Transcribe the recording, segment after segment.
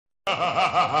This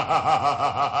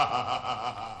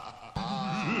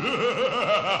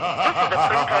is a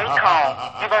prepaid call.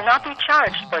 You will not be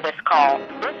charged for this call.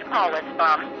 This call is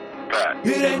from...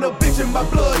 It ain't no bitch in my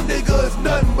blood, nigga, it's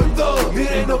nothing but thug. It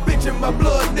ain't no bitch in my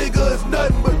blood, nigga, it's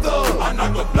nothing but thug. I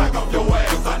knock the black off your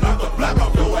ass, I knock the black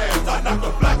off your ass, I knock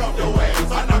the black off your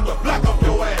ass, I knock the black off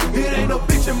your ass. It ain't no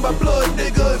bitch in my blood,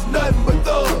 nigga, it's nothing but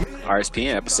thug.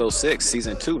 RSPN episode 6,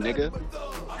 season 2, nigga.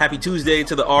 Happy Tuesday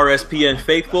to the RSPN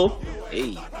faithful.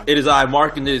 Hey. It is I,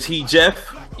 Mark, and it is he,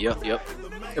 Jeff. Yep.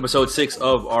 Episode 6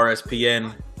 of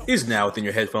RSPN is now within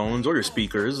your headphones or your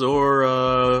speakers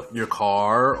or your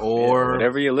car or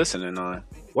whatever you're listening on.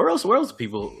 Where else have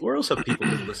people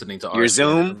been listening to your RSPN?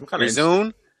 Zoom? Your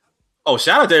Zoom? Oh,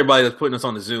 shout out to everybody that's putting us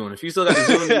on the Zoom. If you still got the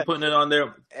Zoom, you're putting it on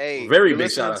there. Hey, very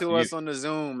big shout out to us on the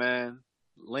Zoom, man.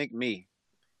 Link me.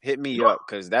 Hit me up,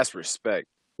 because that's respect.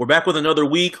 We're back with another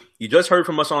week. You just heard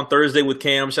from us on Thursday with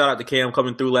Cam. Shout out to Cam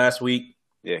coming through last week.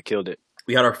 Yeah, killed it.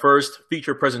 We had our first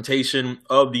feature presentation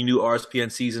of the new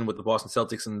RSPN season with the Boston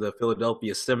Celtics and the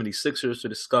Philadelphia 76ers to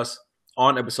discuss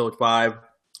on episode 5.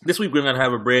 This week, we're going to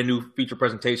have a brand new feature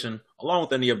presentation along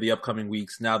with any of the upcoming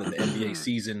weeks now that the NBA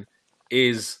season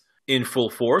is in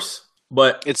full force.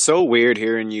 But it's so weird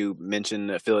hearing you mention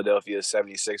the Philadelphia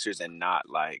 76ers and not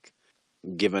like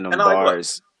giving them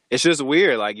bars. It's just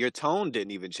weird. Like your tone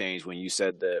didn't even change when you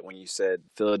said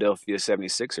Philadelphia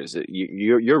 76ers.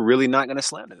 You're really not going to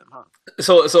slander them, huh?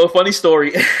 So a funny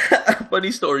story.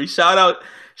 Shout out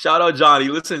John. He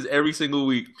listens every single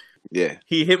week. Yeah.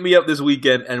 He hit me up this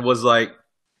weekend and was like,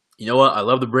 "You know what? I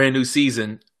love the brand new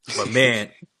season, but man,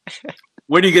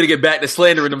 when are you going to get back to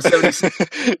slandering them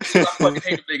 76ers?" I fucking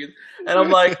hate the niggas. And I'm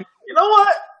like, "You know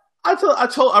what? I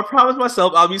promised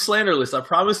myself I'll be slanderless. I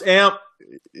promised Amp.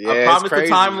 Yeah, I promised the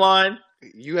timeline."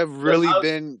 You have really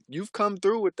you've come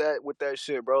through with that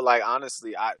shit, bro. Like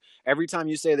honestly, every time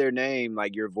you say their name,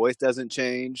 like your voice doesn't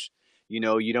change. You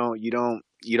know, you don't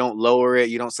lower it.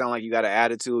 You don't sound like you got an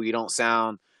attitude. You don't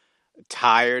sound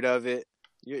tired of it.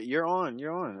 You're on.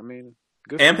 I mean,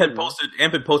 good. Amp had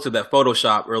posted that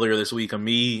Photoshop earlier this week of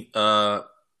me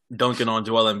dunking on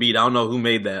Joel Embiid. I don't know who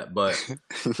made that, but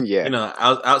yeah, you know,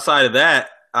 outside of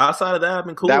that, I've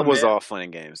been cool. That was all fun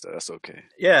and games, though. That's okay.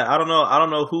 Yeah, I don't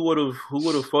know who would have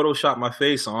photoshopped my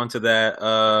face onto that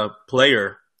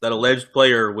that alleged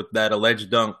player with that alleged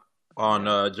dunk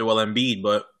on Joel Embiid,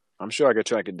 but I'm sure I could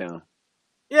track it down.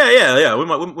 Yeah. We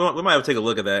might have to take a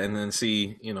look at that and then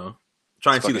see,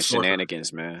 try and see the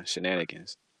shenanigans, man.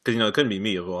 Shenanigans. Because it couldn't be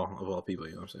me of all people.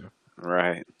 You know what I'm saying?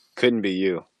 Right. Couldn't be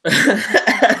you.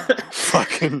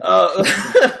 Fucking.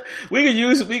 We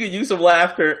could use some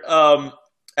laughter.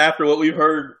 After what we've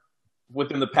heard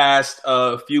within the past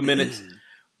few minutes,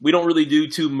 we don't really do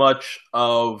too much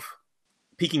of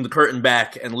peeking the curtain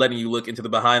back and letting you look into the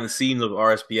behind the scenes of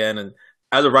RSPN. And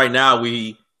as of right now,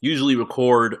 we usually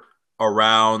record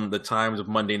around the times of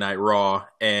Monday Night Raw.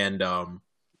 And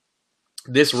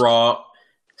this Raw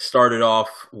started off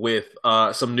with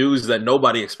some news that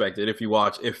nobody expected. If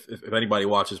anybody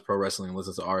watches pro wrestling and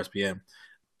listens to RSPN.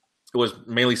 It was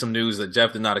mainly some news that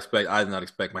Jeff did not expect, I did not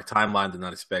expect, my timeline did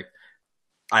not expect.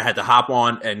 I had to hop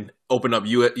on and open up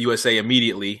USA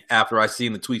immediately after I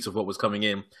seen the tweets of what was coming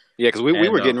in. Yeah, because we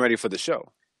were getting ready for the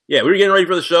show. Yeah, we were getting ready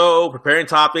for the show, preparing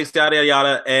topics, yada, yada,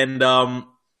 yada. And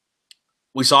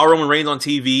we saw Roman Reigns on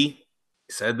TV. He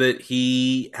said that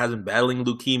he has been battling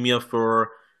leukemia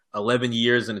for 11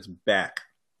 years and it's back.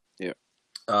 Yeah.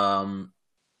 And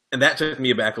that took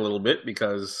me aback a little bit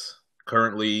because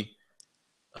currently...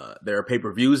 there are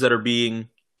pay-per-views that are being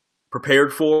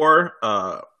prepared for.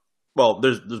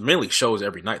 There's mainly shows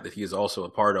every night that he is also a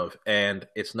part of, and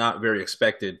it's not very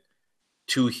expected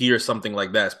to hear something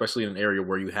like that, especially in an area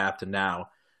where you have to now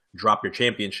drop your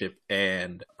championship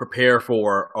and prepare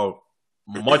for a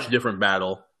much different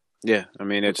battle. Yeah, I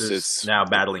mean, it's now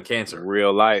battling cancer.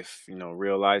 Real life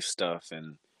stuff.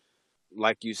 And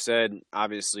like you said,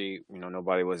 obviously,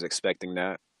 nobody was expecting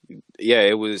that. Yeah,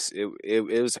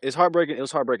 it's heartbreaking. It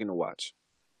was heartbreaking to watch.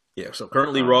 Yeah, so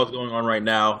currently Raw is going on right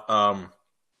now.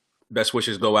 Best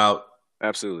wishes go out.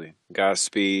 Absolutely.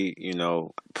 Godspeed,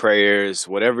 prayers,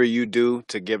 whatever you do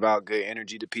to give out good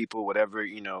energy to people, whatever,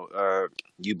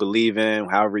 you believe in,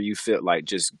 however you feel, like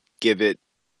just give it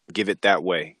that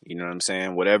way. You know what I'm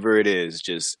saying? Whatever it is,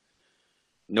 just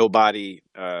nobody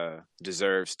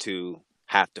deserves to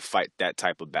have to fight that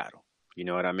type of battle. You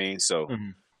know what I mean? So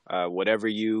whatever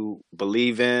you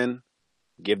believe in,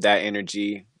 give that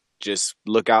energy. Just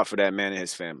look out for that man and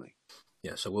his family.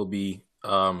 Yeah, so we'll be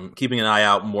keeping an eye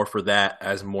out more for that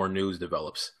as more news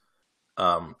develops.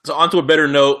 So on to a better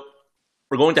note,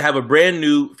 we're going to have a brand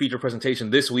new feature presentation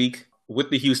this week with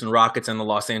the Houston Rockets and the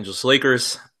Los Angeles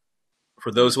Lakers.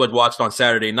 For those who had watched on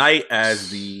Saturday night as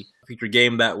the feature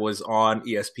game that was on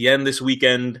ESPN this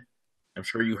weekend, I'm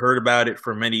sure you heard about it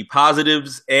for many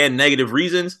positives and negative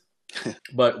reasons,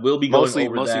 but we'll be going over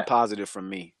that. Mostly positive from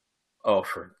me. Oh,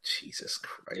 for Jesus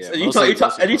Christ. Yeah,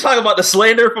 and you talk about the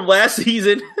slander from last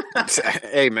season?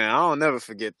 Hey, man, I don't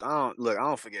forget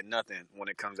nothing when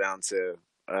it comes down to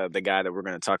the guy that we're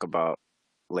going to talk about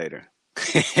later.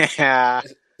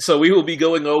 So we will be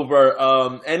going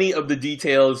over any of the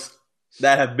details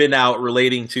that have been out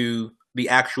relating to the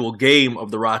actual game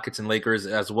of the Rockets and Lakers,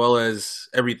 as well as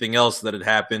everything else that had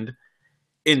happened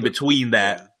in between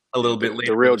that a little bit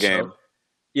later. The real game.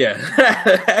 Yeah.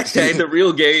 Hashtag the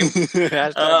real game.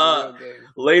 The real game.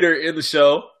 Later in the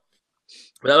show.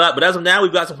 But as of now,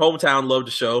 we've got some hometown love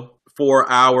to show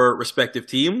for our respective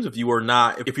teams. If you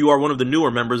are one of the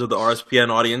newer members of the RSPN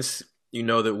audience, you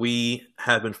know that we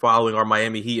have been following our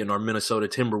Miami Heat and our Minnesota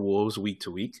Timberwolves week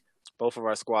to week. Both of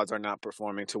our squads are not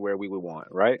performing to where we would want,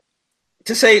 right?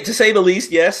 To say the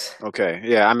least, yes. Okay,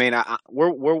 yeah. I mean,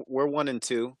 we're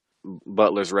 1-2.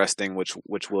 Butler's resting, which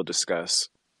we'll discuss.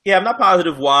 Yeah, I'm not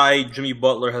positive why Jimmy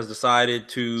Butler has decided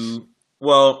to.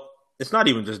 Well, it's not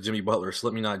even just Jimmy Butler. So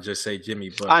let me not just say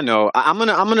Jimmy. But I know I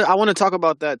want to talk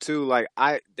about that too. Like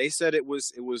they said it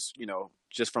was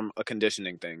just from a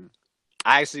conditioning thing.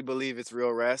 I actually believe it's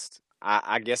real rest.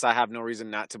 I guess I have no reason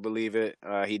not to believe it.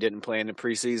 He didn't play in the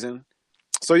preseason,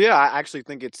 so yeah, I actually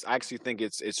think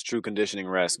it's true conditioning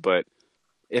rest. But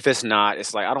if it's not,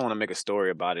 it's like I don't want to make a story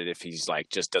about it if he's like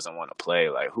just doesn't want to play.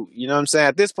 Like who, you know what I'm saying?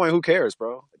 At this point, who cares,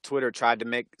 bro? Twitter tried to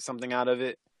make something out of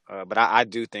it, but I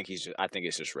do think I think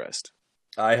it's just rest.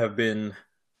 I have been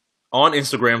on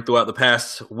Instagram throughout the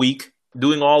past week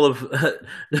doing all of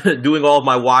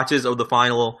my watches of the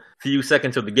final few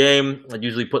seconds of the game. I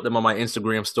usually put them on my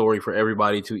Instagram story for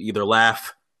everybody to either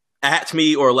laugh at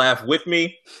me or laugh with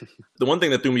me. The one thing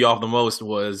that threw me off the most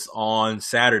was on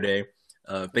Saturday,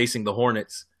 facing the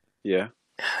Hornets. Yeah.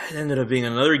 It ended up being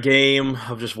another game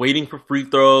of just waiting for free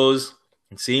throws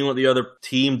and seeing what the other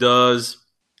team does.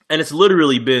 And it's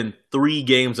literally been 3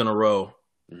 games in a row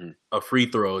of free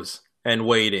throws and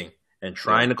waiting and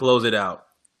trying to close it out.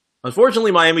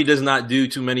 Unfortunately, Miami does not do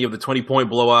too many of the 20-point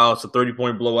blowouts, the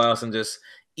 30-point blowouts, and just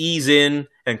ease in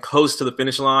and coast to the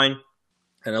finish line.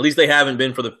 And at least they haven't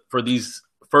been for these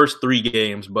first 3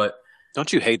 games. But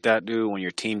don't you hate that, dude, when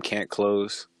your team can't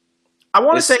close? I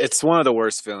want to say it's one of the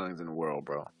worst feelings in the world,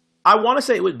 bro. I want to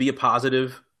say it would be a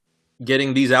positive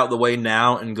getting these out the way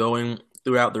now and going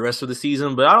throughout the rest of the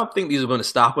season, but I don't think these are going to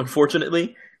stop,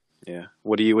 unfortunately. Yeah.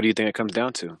 What do you think it comes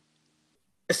down to?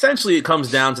 Essentially, it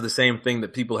comes down to the same thing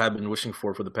that people have been wishing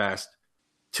for the past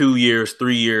 2 years,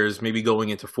 3 years, maybe going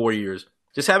into 4 years.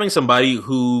 Just having somebody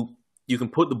who you can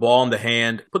put the ball in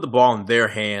their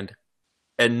hand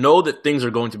and know that things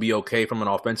are going to be okay from an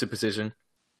offensive position.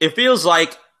 It feels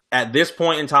like at this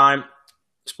point in time,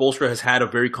 Spoelstra has had a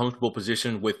very comfortable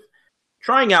position with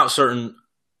trying out certain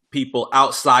people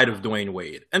outside of Dwayne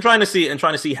Wade and trying to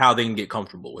see how they can get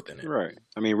comfortable within it. Right.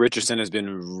 I mean, Richardson has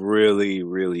been really,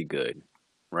 really good.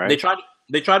 Right. They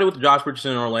tried it with Josh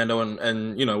Richardson in Orlando,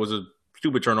 and it was a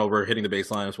stupid turnover, hitting the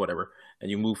baselines, whatever, and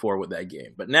you move forward with that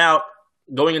game. But now,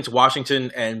 going into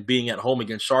Washington and being at home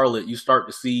against Charlotte, you start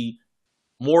to see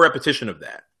more repetition of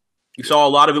that. You saw a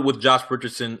lot of it with Josh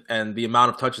Richardson and the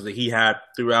amount of touches that he had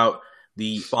throughout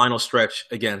the final stretch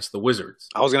against the Wizards.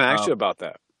 I was going to ask you about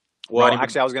that. Well,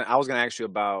 actually, I was going to ask you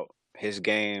about his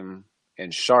game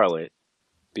in Charlotte,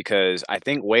 because I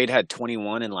think Wade had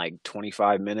 21 in like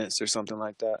 25 minutes or something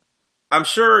like that. I'm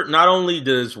sure not only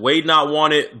does Wade not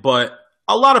want it, but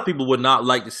a lot of people would not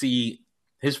like to see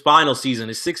his final season,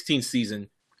 his 16th season,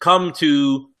 come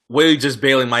to Wade just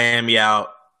bailing Miami out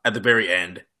at the very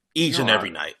end, each and every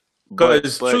night.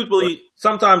 Because truthfully,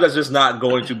 sometimes that's just not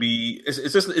going to be.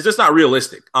 It's just not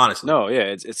realistic, honestly. No, yeah,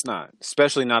 it's not,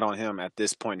 especially not on him at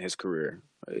this point in his career.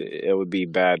 It would be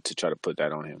bad to try to put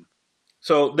that on him.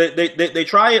 So they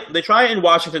try it in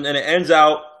Washington, and it ends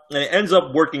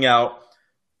up working out.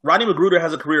 Rodney McGruder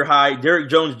has a career high. Derrick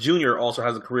Jones Jr. also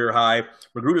has a career high.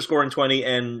 McGruder scoring 20,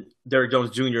 and Derrick Jones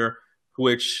Jr.,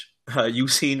 which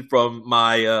you've seen from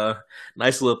my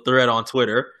nice little thread on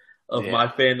Twitter of my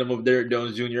fandom of Derrick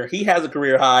Jones Jr. He has a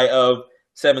career high of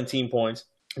 17 points.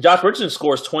 Josh Richardson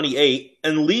scores 28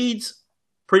 and leads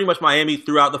pretty much Miami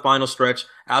throughout the final stretch,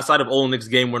 outside of Olynyk's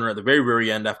game winner at the very, very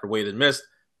end after Wade had missed,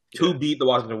 to beat the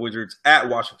Washington Wizards at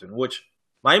Washington, which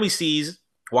Miami sees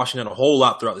Washington a whole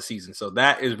lot throughout the season. So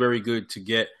that is very good to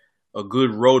get a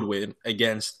good road win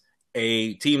against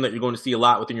a team that you're going to see a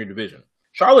lot within your division.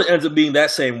 Charlotte ends up being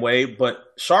that same way, but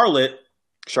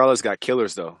Charlotte's got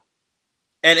killers, though.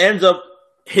 and ends up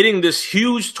hitting this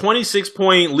huge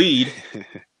 26-point lead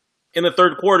in the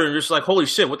third quarter, and just like, holy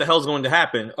shit, what the hell is going to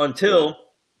happen? Until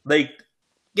they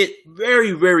get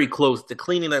very, very close to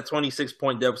cleaning that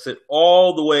 26-point deficit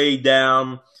all the way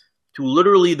down to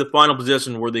literally the final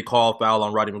possession where they call a foul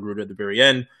on Roddy McGruder at the very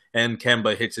end, and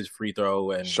Kemba hits his free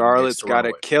throw. And Charlotte's got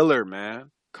a killer,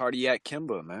 man. Cardiac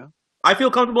Kemba, man. I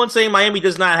feel comfortable in saying Miami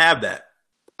does not have that.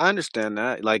 I understand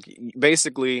that. Like,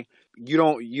 basically, you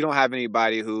don't have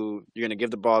anybody who you're gonna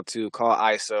give the ball to, call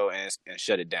ISO and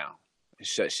shut it down,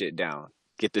 shut shit down,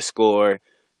 get the score,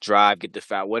 drive, get the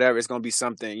foul, whatever. It's gonna be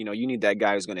something. You know, you need that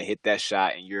guy who's gonna hit that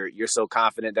shot, and you're so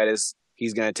confident that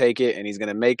he's gonna take it and he's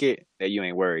gonna make it that you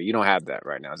ain't worried. You don't have that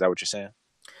right now. Is that what you're saying?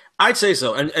 I'd say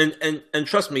so, and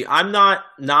trust me, I'm not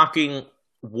knocking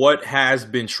what has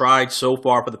been tried so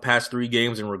far for the past 3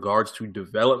 games in regards to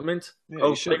development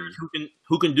of players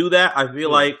who can do that. I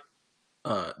feel like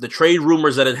the trade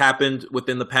rumors that had happened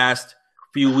within the past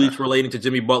few weeks relating to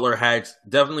Jimmy Butler has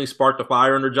definitely sparked a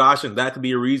fire under Josh, and that could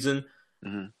be a reason.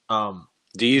 Mm-hmm.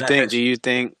 Do you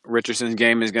think Richardson's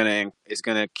game is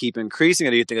gonna keep increasing, or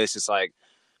do you think it's just like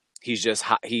he's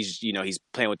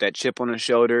playing with that chip on his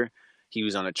shoulder? He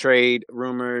was on a trade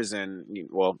rumors, and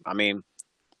well, I mean,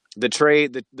 the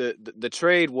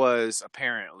trade was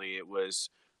apparently it was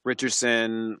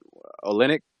Richardson,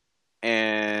 Olynyk,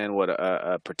 and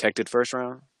a protected first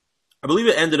round. I believe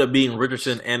it ended up being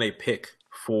Richardson and a pick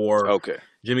for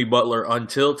Jimmy Butler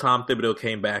until Tom Thibodeau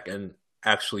came back and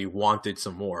actually wanted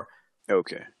some more.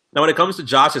 Okay. Now, when it comes to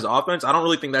Josh's offense, I don't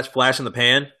really think that's flash in the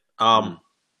pan.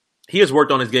 He has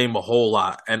worked on his game a whole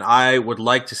lot, and I would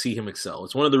like to see him excel.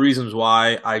 It's one of the reasons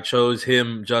why I chose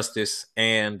him, Justice,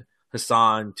 and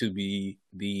Hassan to be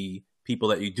the people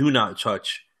that you do not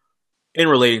touch in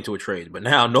relating to a trade. But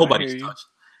now nobody's touched.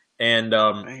 And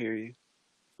I hear you.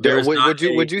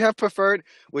 Would you have preferred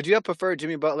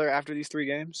Jimmy Butler after these 3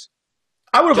 games?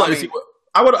 I would have liked to see.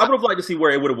 I would have liked to see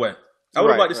where it would have went. I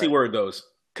would have liked to see where it goes.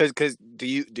 Because do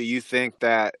you think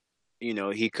that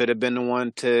he could have been the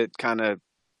one to kind of,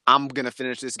 I'm gonna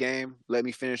finish this game. Let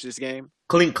me finish this game.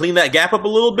 Clean that gap up a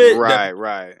little bit.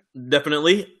 Right.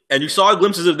 Definitely. And you saw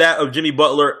glimpses of that of Jimmy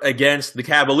Butler against the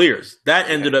Cavaliers. That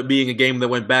ended up being a game that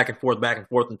went back and forth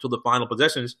until the final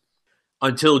possessions,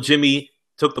 until Jimmy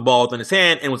took the ball within his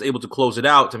hand and was able to close it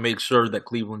out to make sure that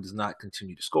Cleveland does not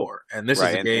continue to score. And this is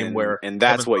a game where... And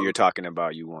that's what you're talking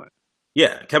about you want.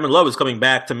 Yeah, Kevin Love is coming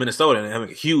back to Minnesota and having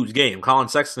a huge game. Colin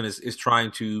Sexton is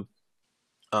trying to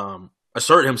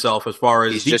assert himself as far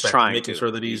as he's defense, just trying making to.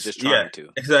 sure that he's just trying to.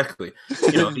 Exactly.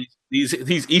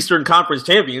 These Eastern Conference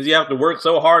champions, you have to work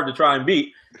so hard to try and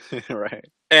beat. Right.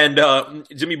 And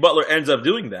Jimmy Butler ends up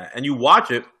doing that. And you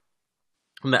watch it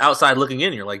from the outside looking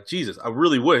in, you're like, Jesus, I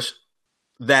really wish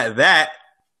that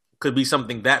could be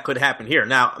something that could happen here.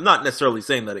 Now, I'm not necessarily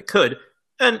saying that it could.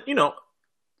 And,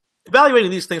 evaluating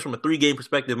these things from a 3-game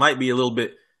perspective might be a little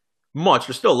bit much.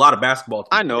 There's still a lot of basketball.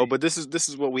 I know, but this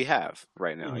is what we have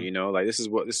right now. Mm-hmm. Like this is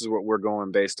what we're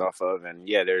going based off of. And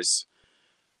yeah, there's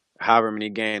however many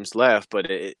games left, but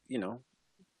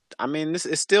I mean, this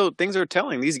is still, things are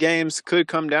telling. These games could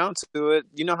come down to it.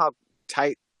 You know how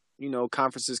tight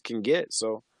conferences can get.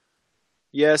 So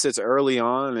yes, it's early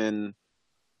on, and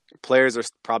players are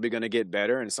probably going to get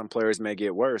better, and some players may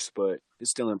get worse, but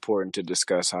it's still important to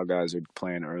discuss how guys are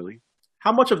playing early.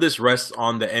 How much of this rests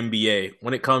on the NBA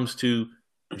when it comes to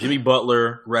Jimmy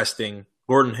Butler resting,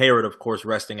 Gordon Hayward, of course,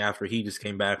 resting after he just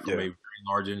came back from a very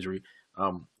large injury,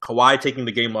 Kawhi taking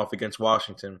the game off against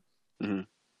Washington. Mm-hmm.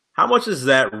 How much does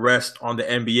that rest on the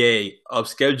NBA of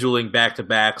scheduling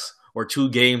back-to-backs or 2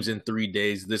 games in 3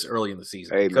 days this early in the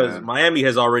season? Because Miami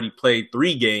has already played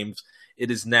 3 games.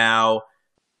 It is now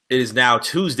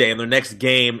Tuesday, and their next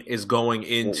game is going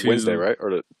into Wednesday, right?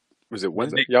 Or was it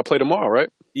Wednesday? Y'all play tomorrow, right?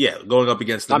 Yeah, going up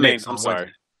against the Knicks. I'm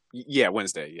sorry. Yeah,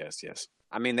 Wednesday. Yes.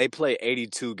 I mean, they play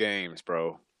 82 games,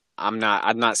 bro. I'm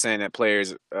not saying that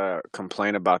players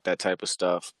complain about that type of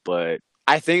stuff, but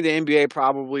I think the NBA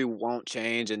probably won't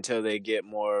change until they get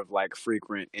more of like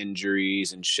frequent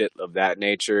injuries and shit of that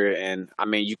nature. And I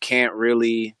mean, you can't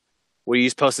really. What are you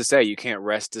supposed to say? You can't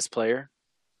rest this player.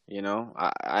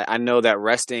 I know that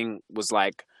resting was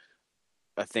like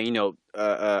a thing. Your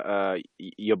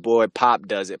boy Pop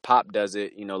does it.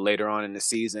 Later on in the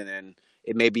season, and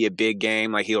it may be a big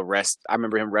game. Like he'll rest. I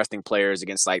remember him resting players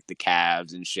against like the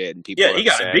Cavs and shit. And people, he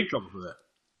got in big trouble for that.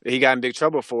 He got in big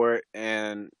trouble for it.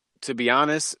 And to be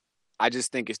honest, I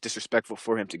just think it's disrespectful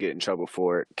for him to get in trouble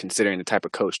for it, considering the type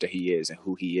of coach that he is and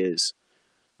who he is.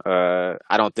 I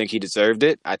don't think he deserved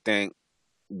it. I think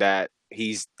that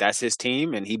that's his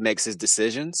team and he makes his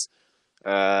decisions.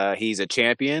 He's a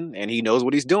champion, and he knows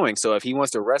what he's doing. So if he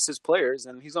wants to rest his players,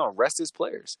 then he's going to rest his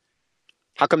players.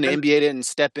 How come the NBA didn't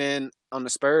step in on the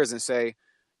Spurs and say,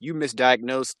 you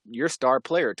misdiagnosed your star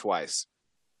player twice?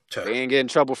 They ain't get in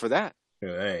trouble for that.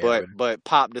 Yeah, but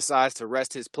Pop decides to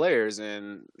rest his players,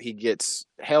 and he gets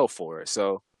hell for it.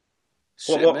 So,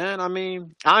 man, I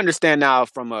mean, I understand now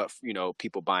from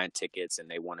people buying tickets and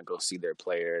they want to go see their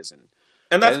players, and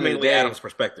that's mainly Adam's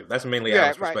perspective. That's mainly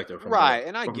Adam's perspective,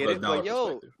 and I get it.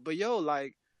 But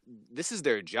like, this is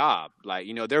their job. Like,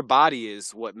 their body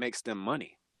is what makes them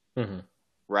money,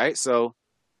 right? So,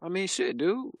 I mean, shit,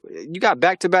 dude, you got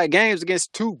back-to-back games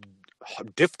against two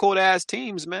difficult-ass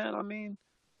teams, man. I mean,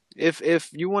 if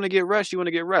you want to get rest, you want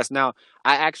to get rest. Now,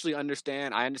 I actually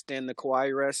understand. I understand the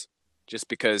Kawhi rest just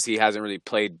because he hasn't really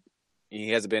played. He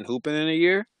hasn't been hooping in a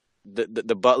year.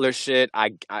 The Butler shit,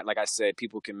 I like I said,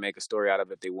 people can make a story out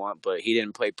of it if they want, but he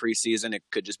didn't play preseason. It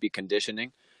could just be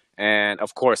conditioning. And,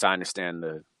 of course, I understand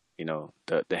the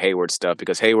Hayward stuff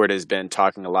because Hayward has been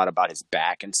talking a lot about his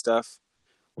back and stuff,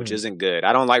 which isn't good.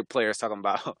 I don't like players talking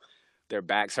about their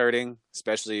backs hurting,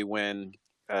 especially when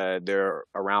they're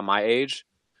around my age.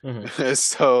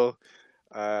 So,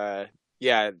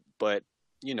 yeah, but,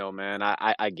 man,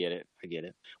 I get it. I get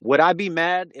it. Would I be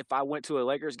mad if I went to a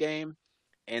Lakers game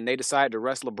and they decided to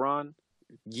rest LeBron?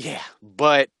 Yeah,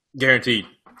 but guaranteed.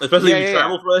 Especially if you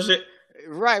travel for that shit.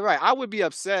 Right. I would be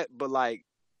upset, but like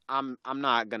I'm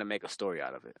not gonna make a story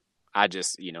out of it. I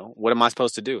just, what am I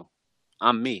supposed to do?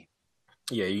 I'm me.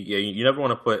 Yeah. You never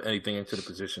want to put anything into the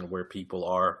position where people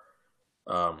are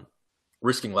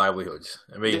risking livelihoods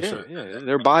and making sure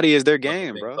their body is their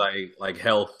game, bro. Like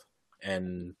health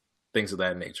and things of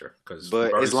that nature.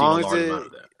 But as long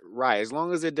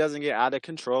as it doesn't get out of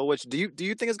control, which do you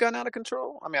think it's gotten out of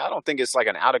control? I mean, I don't think it's like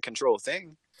an out of control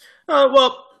thing.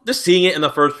 Well, just seeing it in the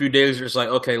first few days, you're just like,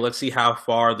 okay, let's see how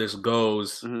far this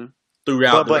goes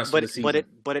throughout the rest of the season.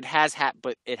 But it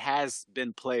has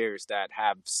been players that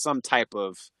have some type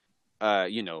of,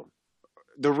 the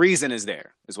reason is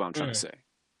there, is what I'm trying to say.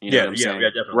 You know what I'm saying?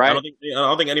 Definitely. Right? I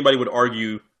don't think anybody would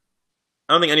argue.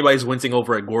 I don't think anybody's wincing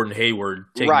over at Gordon Hayward.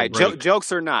 Right,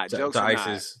 jokes or not, to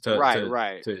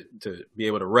be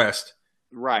able to rest.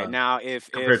 Right now,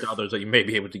 if compared to others that you may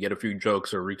be able to get a few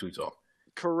jokes or retweets off.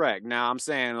 Correct. Now I'm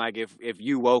saying, like, if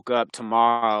you woke up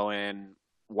tomorrow and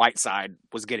Whiteside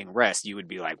was getting rest, you would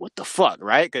be like, "What the fuck?"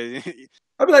 Right? Because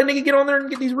I'd be like, "Nigga, get on there and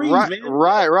get these reads, man."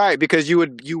 Right. Because you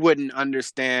wouldn't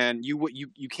understand. You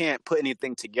can't put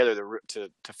anything together to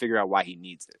figure out why he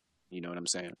needs it. You know what I'm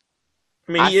saying?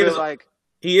 I mean,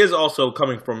 he is also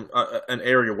coming from an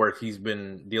area where he's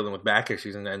been dealing with back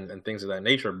issues and things of that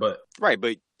nature. But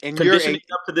conditioning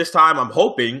up to this time, I'm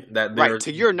hoping that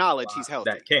to your knowledge, he's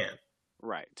healthy. That can.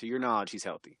 Right. To your knowledge, he's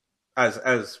healthy.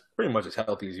 As pretty much as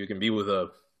healthy as you can be with a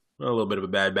little bit of a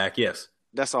bad back, yes.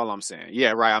 That's all I'm saying.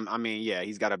 Yeah, right. I mean, yeah,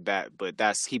 he's got a bat, but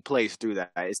he plays through that.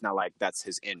 It's not like that's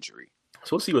his injury.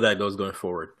 So we'll see where that goes going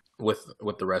forward with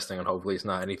the resting, and hopefully it's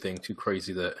not anything too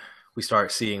crazy that we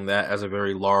start seeing that as a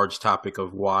very large topic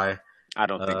of why I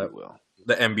don't think it will.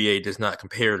 The NBA does not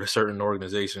compare to certain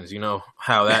organizations. You know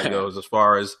how that goes as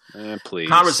far as please.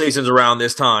 Conversations around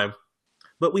this time.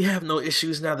 But we have no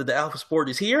issues now that the Alpha Sport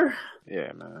is here.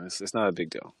 Yeah, man. It's not a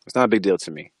big deal. It's not a big deal to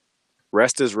me.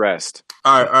 Rest is rest.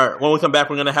 All right. When we come back,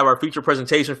 we're going to have our feature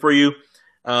presentation for you.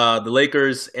 The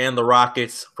Lakers and the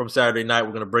Rockets from Saturday night.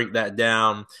 We're going to break that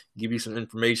down, give you some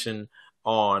information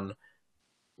on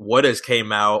what has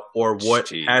came out or what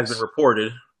has been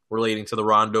reported relating to the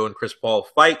Rondo and Chris Paul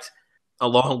fight,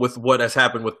 along with what has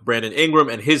happened with Brandon Ingram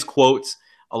and his quotes,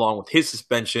 along with his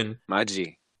suspension. My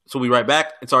G. So we'll be right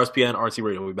back. It's RSPN, RC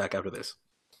Radio. We'll be back after this.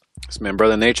 This man,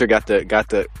 Brother Nature, got the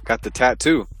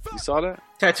tattoo. You saw that?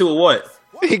 Tattoo of what?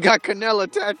 He got Canella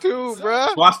tattoo, bro.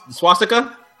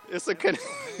 Swastika? It's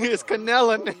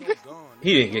Canella, nigga.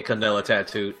 He didn't get Canella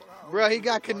tattooed. Bro, he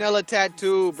got Canella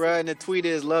tattoo, bro, and the tweet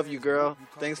is, "Love you, girl.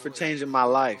 Thanks for changing my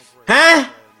life."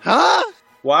 Huh?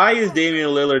 Why is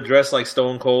Damian Lillard dressed like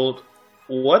Stone Cold?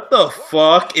 What the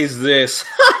fuck is this?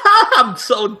 I'm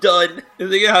so done. This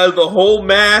nigga has the whole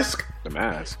mask. The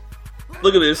mask.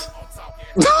 Look at this.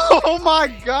 Oh my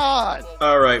god.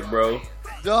 All right, bro.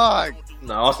 Dog.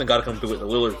 Nah, Austin got to come through with the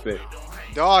Lillard fit.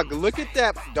 Dog, look at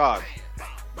that. Dog.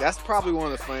 That's probably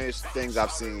one of the funniest things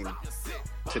I've seen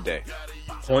today.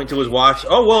 Point to his watch.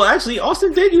 Oh, well, actually,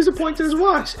 Austin did use a point to his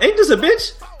watch. Ain't this a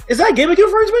bitch? Is that gimmick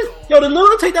infringement? Yo, did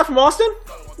Lillard take that from Austin?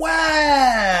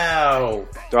 Wow.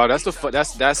 Dog, that's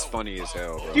funny as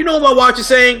hell, bro. Do you know what my watch is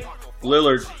saying?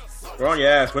 Lillard We're on your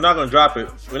ass. We're not gonna drop it.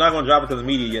 We're not gonna drop it to the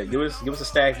media yet. Give us a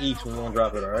stack each when we're gonna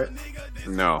drop it. All right.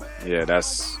 No, yeah,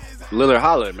 that's Lillard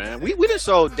Holler, man. We didn't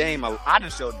show Dame. I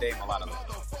didn't show Dame a lot of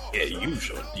love. Yeah, you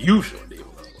showed Dame.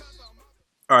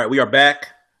 All right, we are back.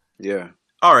 Yeah.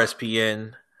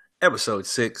 RSPN episode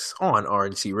 6 on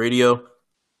RNC Radio.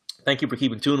 Thank you for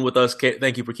keeping tuned with us.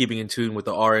 Thank you for keeping in tune with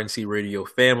the RNC Radio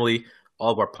family.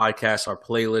 All of our podcasts, our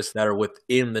playlists that are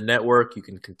within the network. You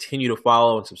can continue to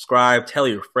follow and subscribe. Tell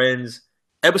your friends.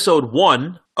 Episode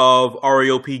 1 of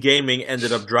REOP Gaming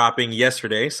ended up dropping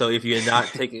yesterday. So if you had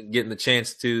not getting the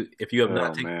chance to, if you have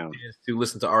not taken the chance to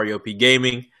listen to REOP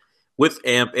Gaming with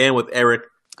Amp and with Eric.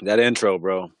 That intro,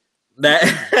 bro. That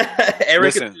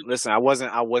Eric. Listen. I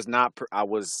wasn't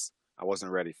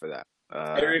ready for that.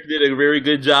 Eric did a very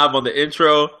good job on the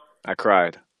intro. I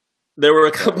cried. There were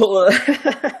a couple of.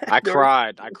 I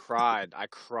cried.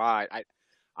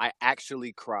 I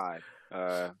actually cried.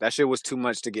 That shit was too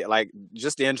much to get. Like,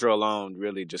 just the intro alone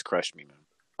really just crushed me, man.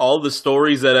 All the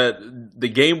stories that the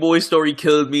Game Boy story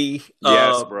killed me.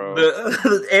 Yes, bro.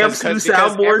 The AMP2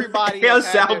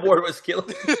 soundboard was killing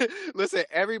me. Listen,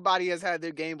 everybody has had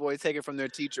their Game Boy taken from their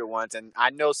teacher once, and I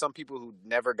know some people who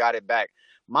never got it back.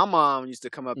 My mom used to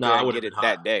come up there and get it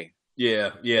that day.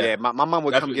 Yeah. My mom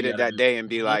would come get it that day and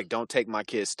be like, "Don't take my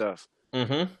kid's stuff."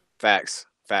 Mm-hmm. Facts.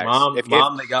 Mom,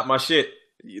 they got my shit.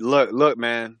 Look,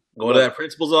 man. Go to that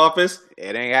principal's office.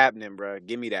 It ain't happening, bro.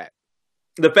 Give me that.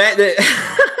 The fact that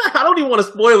I don't even want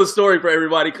to spoil the story for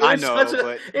everybody. I know, it's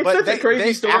such a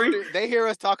crazy story. After they hear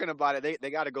us talking about it, they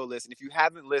got to go listen. If you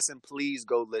haven't listened, please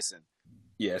go listen.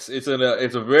 Yes, it's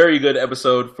a very good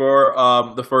episode for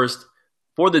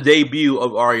the debut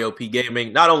of REOP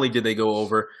Gaming. Not only did they go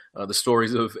over the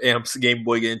stories of Amp's Game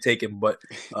Boy getting taken, but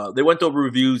they went over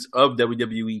reviews of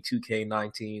WWE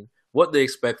 2K19, what they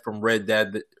expect from Red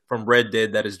Dead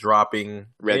that is dropping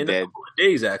in a couple of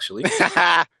days, actually.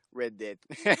 Red Dead.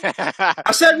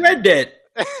 I said Red Dead.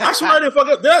 I swear I didn't fuck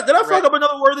up. Did I fuck up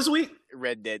another word this week?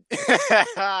 Red Dead.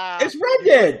 It's Red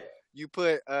Dead. You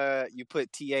put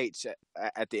TH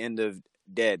at the end of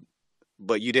dead,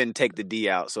 but you didn't take the D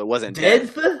out, so it wasn't dead.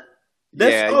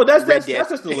 That's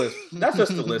just the list. That's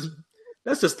just the list.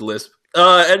 That's just the list.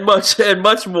 And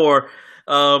much more.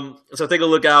 So take a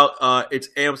look out. It's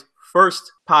Amp's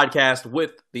first podcast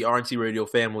with the RNC Radio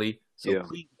family. So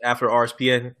please, after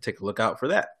RSPN, take a look out for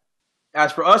that.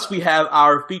 As for us, we have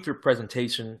our feature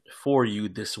presentation for you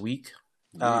this week.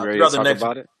 Ready to talk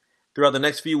about it? Throughout the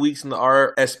next few weeks in the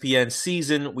RSPN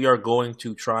season, we are going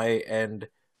to try and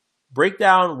break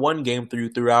down one game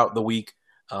throughout the week.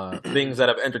 Things that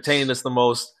have entertained us the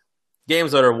most.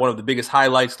 Games that are one of the biggest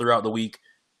highlights throughout the week.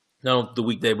 Not only the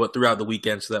weekday, but throughout the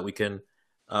weekend, so that we can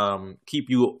keep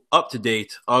you up to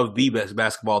date of the best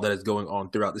basketball that is going on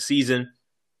throughout the season.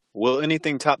 Will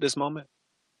anything top this moment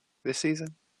this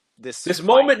season? This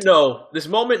moment, no. This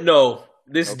moment, no.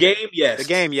 This game, yes. The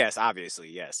game, yes, obviously.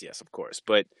 Yes, of course.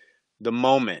 But the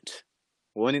moment,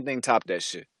 will anything top that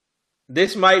shit?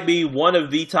 This might be one of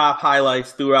the top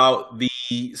highlights throughout the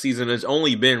season. It's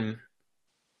only been,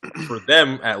 for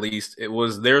them at least, it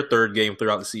was their third game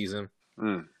throughout the season.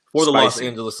 For the Los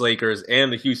Angeles Lakers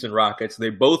and the Houston Rockets.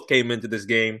 They both came into this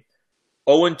game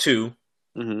 0-2,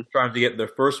 trying to get their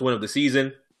first win of the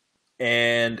season.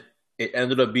 And it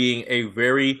ended up being a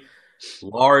very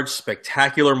large,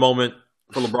 spectacular moment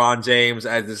for LeBron James,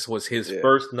 as this was his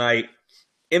first night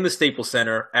in the Staples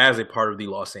Center as a part of the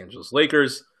Los Angeles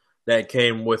Lakers. That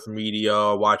came with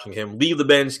media watching him leave the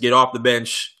bench, get off the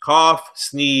bench, cough,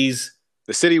 sneeze.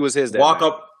 The city was his. Walk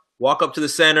up to the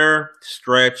center,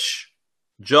 stretch,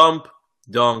 jump,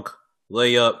 dunk,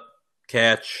 layup,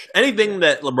 catch. Anything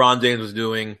that LeBron James was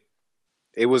doing.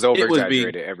 It was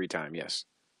over-exaggerated every time, yes.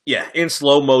 Yeah, in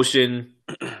slow motion,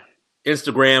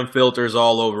 Instagram filters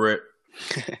all over it.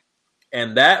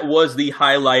 And that was the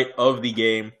highlight of the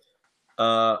game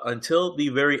until the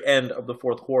very end of the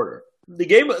fourth quarter. The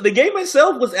game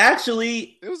itself was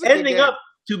actually ending up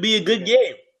to be a good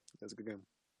game. It was a good game.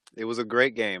 It was a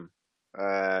great game.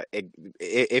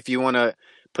 If you want to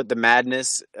put the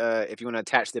madness, if you want to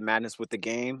attach the madness with the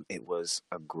game, it was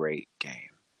a great game.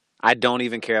 I don't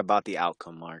even care about the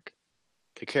outcome, Mark.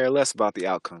 Could care less about the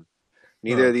outcome.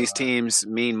 Neither of these teams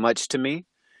mean much to me.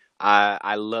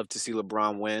 I love to see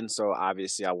LeBron win, so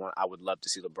obviously I would love to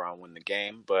see LeBron win the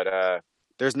game. But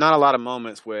there's not a lot of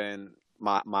moments when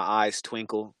my eyes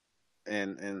twinkle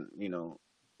and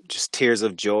just tears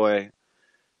of joy.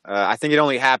 I think it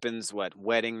only happens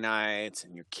wedding nights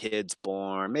and your kid's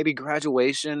born, maybe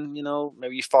graduation.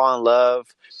 Maybe you fall in love,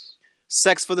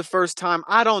 sex for the first time.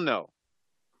 I don't know,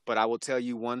 but I will tell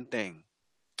you one thing.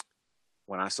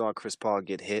 When I saw Chris Paul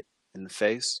get hit in the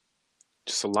face,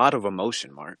 Just a lot of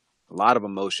emotion, Mark. A lot of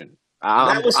emotion.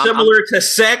 That was similar to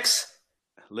sex.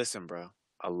 Listen, bro.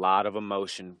 A lot of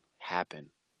emotion happened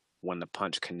when the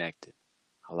punch connected.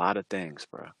 A lot of things,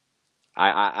 bro.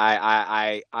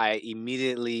 I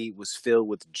immediately was filled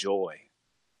with joy.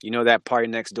 You know that Party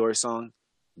Next Door song,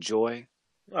 Joy?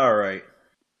 All right.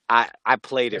 I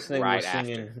played it right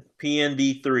after.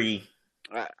 PND3.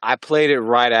 I played it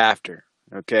right after.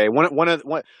 Okay, one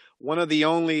of the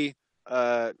only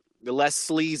the less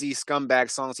sleazy scumbag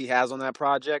songs he has on that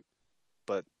project,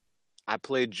 but I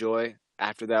played Joy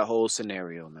after that whole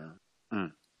scenario,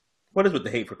 man. What is with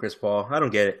the hate for Chris Paul? I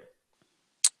don't get it.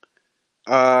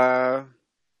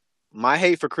 My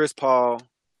hate for Chris Paul.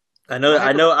 I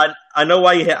know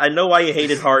why you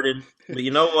hated Harden, but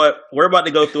you know what? We're about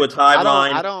to go through a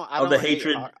timeline of the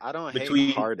hatred. I don't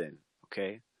hate Harden.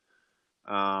 Okay.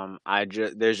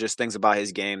 There's just things about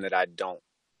his game that I don't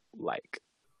like.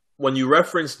 When you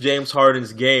reference James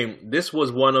Harden's game, this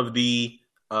was one of the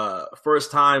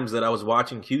first times that I was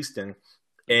watching Houston,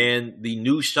 and the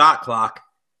new shot clock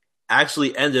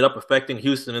actually ended up affecting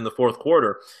Houston in the fourth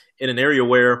quarter in an area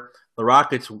where the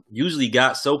Rockets usually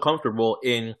got so comfortable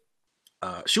in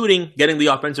shooting, getting the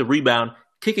offensive rebound,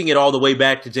 kicking it all the way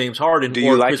back to James Harden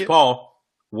or Chris Paul,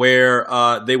 where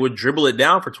they would dribble it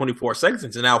down for 24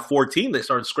 seconds, and now 14 they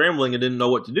started scrambling and didn't know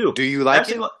what to do. Do you like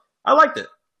it? I liked it.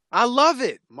 I love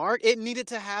it, Mark. It needed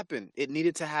to happen.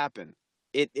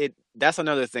 That's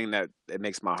another thing that it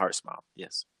makes my heart smile.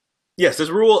 Yes. Yes, this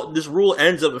rule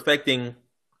ends up affecting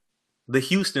the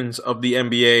Houstons of the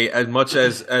NBA as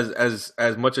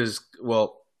much as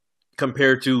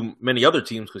compared to many other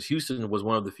teams, because Houston was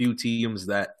one of the few teams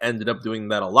that ended up doing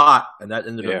that a lot, and that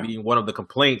ended up being one of the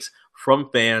complaints from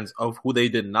fans of who they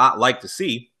did not like to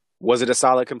see. Was it a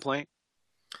solid complaint?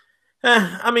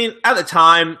 I mean, at the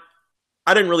time,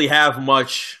 I didn't really have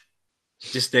much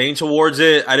disdain towards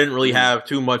it. I didn't really have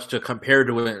too much to compare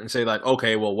to it and say like,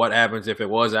 okay, well, what happens if it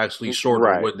was actually shorter?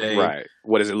 Right, would they? Right.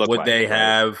 What does it look like?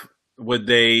 Would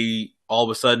they all of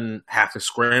a sudden have to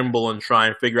scramble and try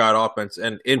and figure out offense?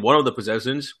 And in one of the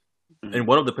possessions,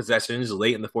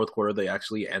 late in the fourth quarter, they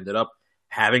actually ended up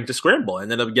having to scramble.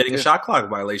 Ended up getting a shot clock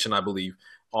violation, I believe,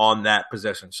 on that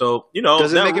possession. So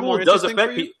that rule does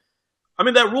affect. I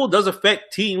mean, that rule does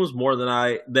affect teams more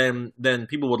than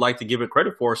people would like to give it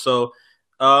credit for. So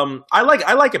I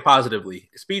like it positively.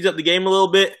 It speeds up the game a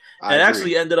little bit. And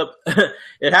actually ended up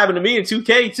it happened to me in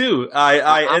 2K too.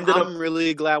 I'm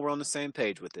really glad we're on the same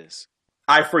page with this.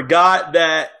 I forgot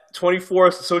that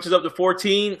 24 switches up to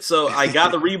 14, so I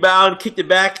got the rebound, kicked it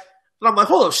back, and I'm like,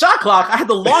 hold up, shot clock. I had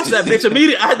to launch that bitch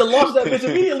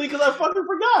immediately because I fucking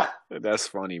forgot. That's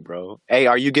funny, bro. Hey,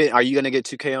 are you gonna get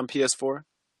 2K on PS4?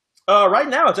 Right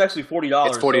now it's actually $40.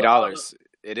 It's $40.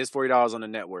 It is $40 on the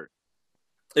network.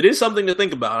 It is something to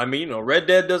think about. I mean, Red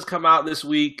Dead does come out this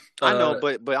week. I know,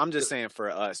 but I'm just saying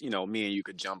for us, me and you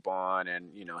could jump on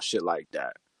and shit like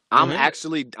that. I'm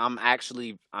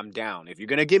down. If you're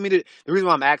gonna get me the reason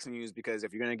why I'm asking you is because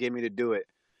if you're gonna get me to do it,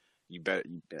 you better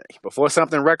before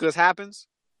something reckless happens,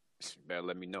 you better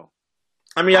let me know.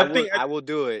 I mean, I will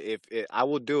do it. I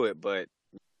will do it, but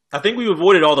I think we've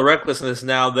avoided all the recklessness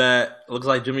now that it looks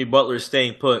like Jimmy Butler is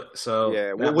staying put. So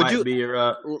yeah, look?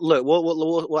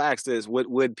 We'll ask this: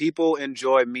 Would people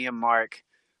enjoy me and Mark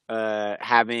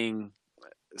having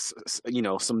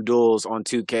some duels on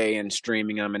 2K and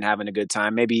streaming them and having a good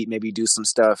time? Maybe do some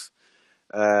stuff,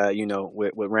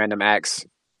 with random acts.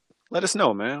 Let us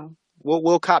know, man.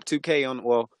 We'll cop 2K on.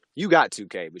 Well, you got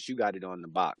 2K, but you got it on the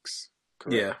box.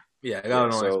 Correct? Yeah, I got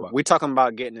it on so Xbox. We're talking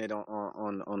about getting it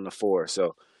on the 4.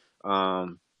 So.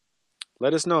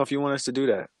 Let us know if you want us to do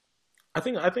that. I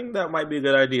think that might be a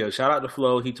good idea. Shout out to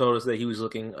Flo. He told us that he was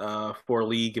looking for a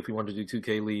league if we wanted to do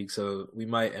 2K League. So we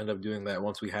might end up doing that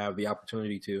once we have the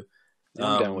opportunity to.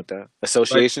 I'm down with that.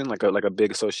 Association, like a big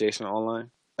association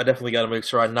online. I definitely got to make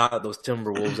sure I knock those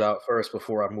Timberwolves out first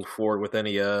before I move forward with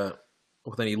any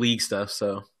league stuff.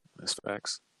 So that's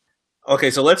facts.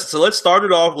 Okay, so let's start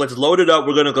it off. Let's load it up.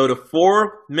 We're going to go to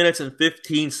 4 minutes and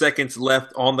 15 seconds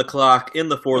left on the clock in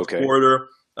the fourth quarter.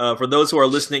 For those who are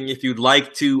listening, if you'd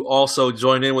like to also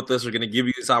join in with us, we're going to give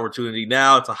you this opportunity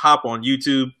now to hop on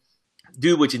YouTube,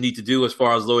 do what you need to do as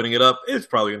far as loading it up. It's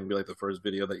probably going to be like the first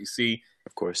video that you see.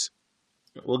 Of course.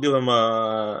 We'll give them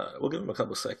a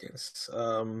couple seconds.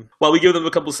 While we give them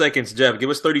a couple seconds, Jeff,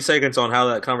 give us 30 seconds on how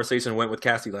that conversation went with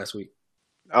Cassie last week.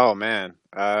 Oh man.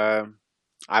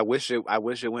 I wish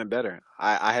it went better.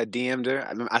 I had DM'd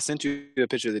her. I sent you a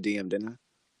picture of the DM, didn't I?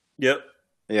 Yep.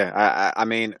 Yeah. I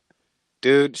mean,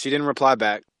 dude, she didn't reply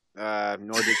back. Nor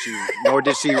did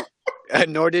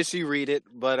she read it.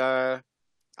 But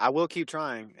I will keep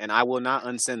trying, and I will not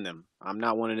unsend them. I'm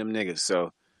not one of them niggas.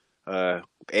 So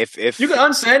if You can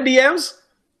unsend DMs.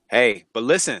 hey, but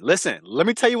listen. Let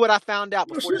me tell you what I found out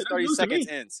before this Shit, 30 that's news to seconds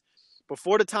me. ends.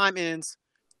 Before the time ends,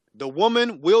 the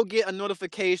woman will get a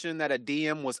notification that a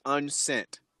DM was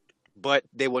unsent, but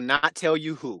they will not tell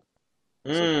you who.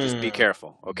 So just be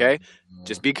careful, okay?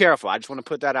 Just be careful. I just want to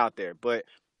put that out there. But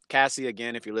Cassie,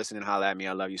 again, if you're listening, holla at me.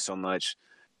 I love you so much.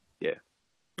 Yeah.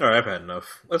 All right, I've had enough.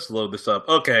 Let's load this up.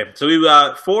 Okay, so we've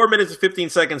got 4 minutes and 15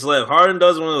 seconds left. Harden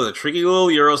does one of the tricky little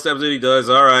Euro steps that he does.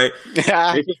 All right. Reaches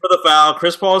for the foul.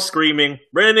 Chris Paul's screaming.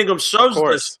 Brandon Ingram shoves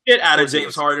the shit out of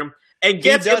James Harden and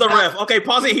gets in the ref. Okay,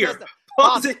 pause it here.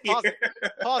 Pause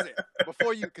it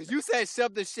before you, because you said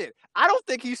shove the shit. I don't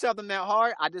think he shoved him that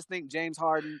hard. I just think James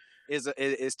Harden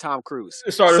is Tom Cruise.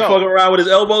 Started fucking around with his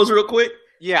elbows real quick.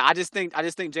 Yeah, I just think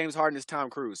James Harden is Tom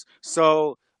Cruise.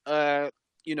 So I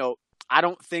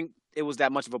don't think it was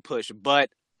that much of a push, but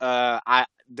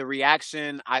the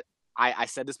reaction, I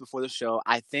said this before the show.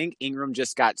 I think Ingram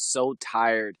just got so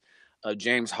tired of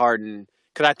James Harden,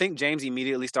 because I think James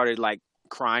immediately started like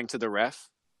crying to the ref.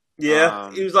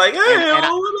 Yeah, he was like, "Hey,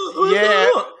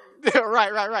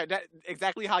 right. That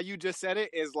exactly how you just said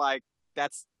it is like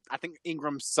that's. I think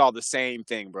Ingram saw the same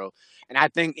thing, bro, and I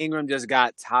think Ingram just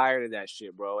got tired of that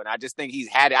shit, bro. And I just think he's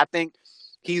had it. I think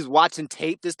he's watching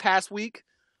tape this past week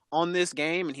on this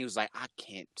game, and he was like, "I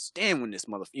can't stand when this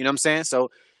motherfucker," you know what I'm saying?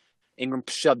 So Ingram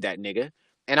shoved that nigga,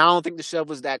 and I don't think the shove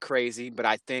was that crazy, but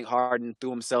I think Harden threw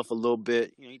himself a little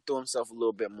bit. He threw himself a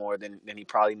little bit more than he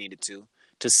probably needed to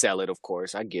sell it. Of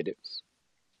course, I get it.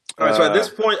 All right, so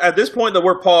at this point that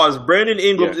we're paused, Brandon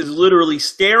Ingram is literally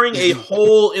staring a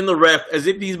hole in the ref as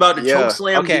if he's about to choke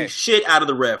slam the shit out of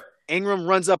the ref. Ingram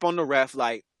runs up on the ref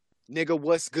like, "Nigga,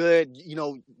 what's good?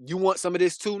 You want some of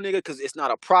this too, nigga? Because it's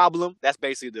not a problem." That's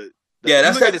basically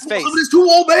that's look at his face. Some of this too,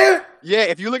 old man. Yeah,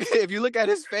 if you look at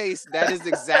his face, that is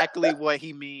exactly what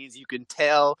he means. You can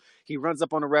tell he runs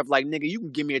up on the ref like, "Nigga, you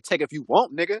can give me a take if you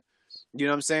want, nigga." You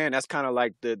know what I'm saying? That's kind of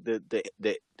like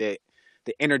the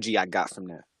energy I got from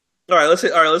that. All right, let's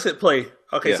hit play.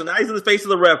 Okay, so now he's in the face of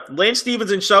the ref. Lance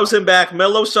Stevenson shoves him back.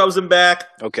 Melo shoves him back.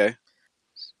 Okay.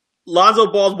 Lonzo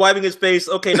Ball's wiping his face.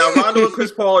 Okay, now Rondo and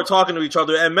Chris Paul are talking to each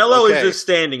other, and Melo is just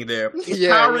standing there. He's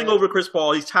towering over Chris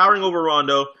Paul. He's towering over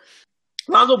Rondo.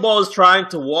 Lonzo Ball is trying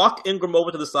to walk Ingram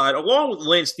over to the side, along with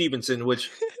Lance Stevenson, which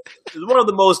is one of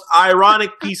the most ironic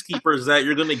peacekeepers that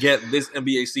you're going to get this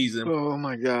NBA season. Oh,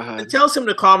 my God. And tells him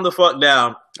to calm the fuck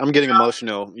down. I'm getting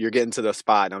emotional. You're getting to the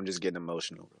spot, and I'm just getting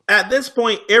emotional. At this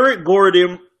point, Eric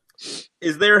Gordon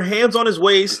is there, hands on his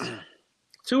waist.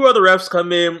 Two other refs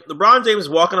come in. LeBron James is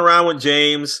walking around with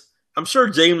James. I'm sure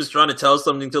James is trying to tell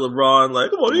something to LeBron,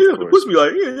 like, "Come on, you have to push me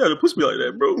like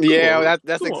that, bro."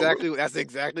 That's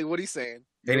exactly what he's saying.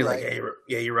 And he's like,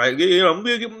 "You're right." I'm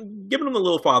giving him a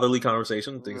little fatherly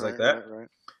conversation, things like that. Right.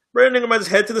 Brandon Ingram has his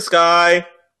head to the sky.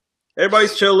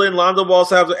 Everybody's chilling. Lonzo Ball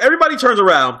saves. Everybody turns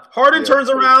around. Harden turns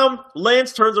around.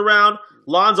 Lance turns around.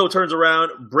 Lonzo turns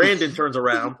around. Brandon turns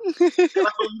around. And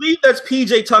I believe that's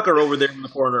PJ Tucker over there in the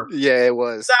corner. Yeah, it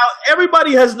was. Now,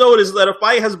 everybody has noticed that a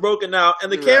fight has broken out,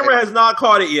 and the camera has not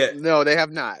caught it yet. No, they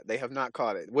have not. They have not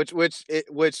caught it.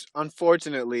 Which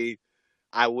unfortunately,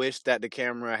 I wish that the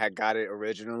camera had got it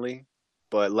originally.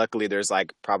 But luckily, there's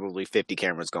like probably 50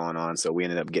 cameras going on, so we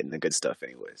ended up getting the good stuff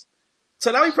anyways.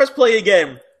 So now we press play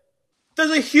again.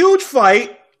 There's a huge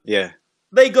fight. Yeah.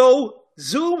 They go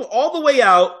zoom all the way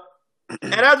out.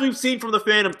 And as we've seen from the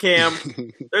Phantom Cam,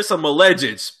 there's some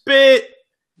alleged spit.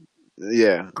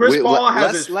 Yeah. Chris Paul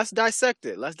has let's dissect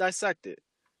it.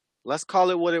 Let's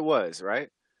call it what it was, right?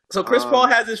 So Chris Paul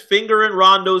has his finger in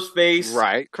Rondo's face.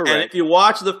 Right, correct. And if you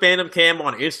watch the Phantom Cam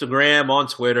on Instagram, on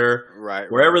Twitter,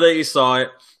 wherever that you saw it,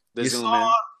 you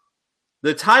saw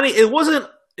the tiny. It wasn't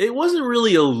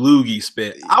really a loogie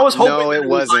spit. I was hoping it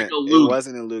wasn't. Like a loogie. It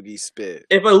wasn't a loogie spit.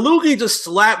 If a loogie just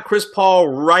slapped Chris Paul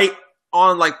right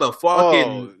on like the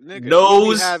fucking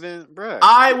nose,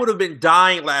 I would have been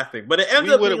dying laughing. But it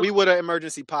ended up we would have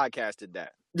emergency podcasted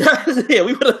that. Yeah,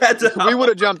 we would have had to. We would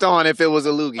have jumped on if it was a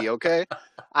loogie. Okay,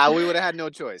 we would have had no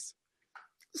choice.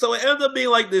 So it ended up being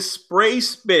like this spray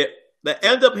spit that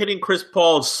ended up hitting Chris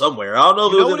Paul somewhere. I don't know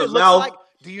if it was in his mouth. Like?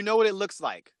 Do you know what it looks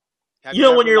like? When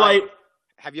you're like.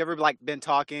 Have you ever like been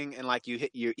talking and like you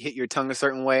hit your tongue a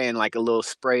certain way and like a little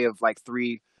spray of like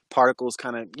 3 particles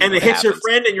kind of, and it hits your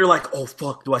friend and you're like, "Oh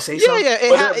fuck, do I say something?"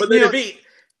 Yeah. But then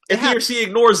if he or she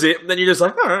ignores it, then you're just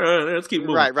like, "All right, let's keep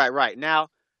moving." Right. Now,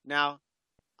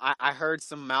 I heard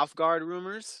some mouth guard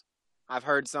rumors. I've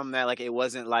heard some that like it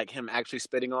wasn't like him actually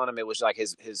spitting on him; it was like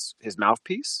his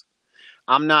mouthpiece.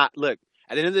 I'm not. Look,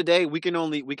 at the end of the day, we can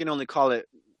only call it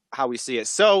how we see it.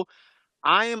 So,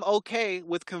 I am okay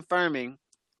with confirming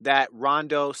that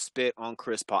Rondo spit on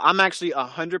Chris Paul. I'm actually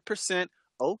 100%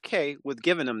 okay with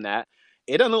giving him that.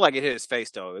 It doesn't look like it hit his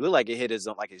face though. It looked like it hit his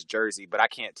jersey, but I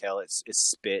can't tell. It's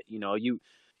spit. You know,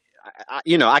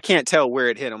 I can't tell where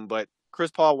it hit him, but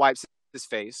Chris Paul wipes his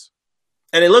face.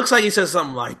 And it looks like he says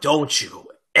something like, "Don't you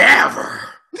ever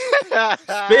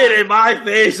spit in my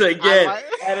face again."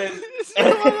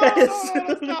 Stop.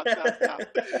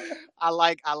 I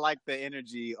like the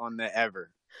energy on the ever.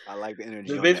 I like the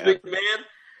energy. The Vince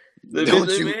McMahon. Don't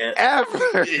you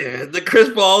ever? Yeah, the Chris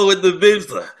Paul with the Vince.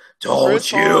 Don't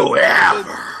Chris you Paul,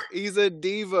 ever? He's a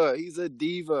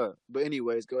diva. But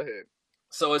anyways, go ahead.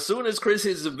 So as soon as Chris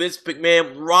hits the Vince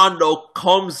McMahon, Rondo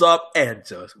comes up and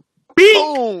just beat.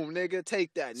 Boom, nigga,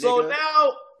 take that. Nigga. So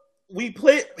now we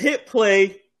hit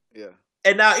play. Yeah.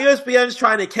 And now ESPN's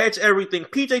trying to catch everything.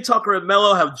 PJ Tucker and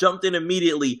Melo have jumped in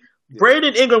immediately. Yeah.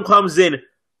 Brandon Ingram comes in.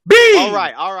 Beam!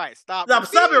 All right. Stop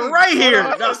it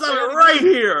right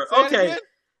here. Okay.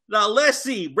 Now let's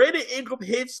see. Brandon Ingram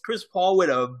hits Chris Paul with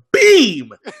a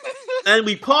beam. And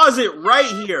we pause it right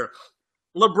here.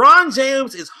 LeBron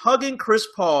James is hugging Chris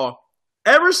Paul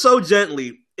ever so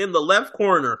gently in the left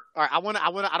corner. All right,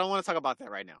 I don't want to talk about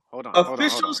that right now. Hold on.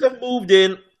 Officials have moved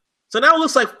in. So now it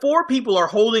looks like 4 people are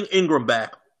holding Ingram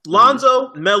back.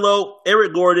 Lonzo, Melo,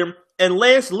 Eric Gordon, and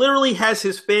Lance literally has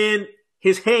his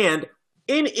hand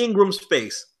in Ingram's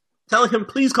face, telling him,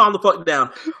 please calm the fuck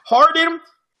down. Harden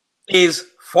is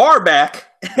far back.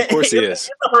 Of course he is.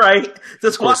 Right.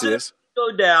 Of course he is.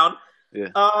 Go down.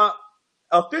 Yeah.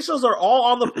 Officials are all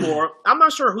on the floor. I'm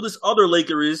not sure who this other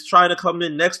Laker is trying to come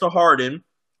in next to Harden.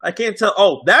 I can't tell.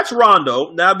 Oh, that's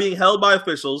Rondo, now being held by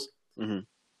officials. Mm-hmm.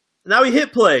 Now he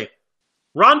hit play.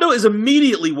 Rondo is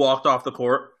immediately walked off the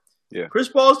court. Yeah. Chris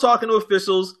Paul is talking to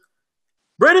officials.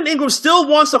 Brandon Ingram still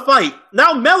wants to fight.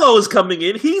 Now Melo is coming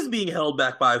in. He's being held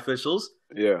back by officials.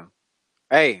 Yeah.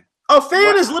 Hey. A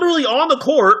fan is literally on the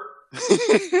court.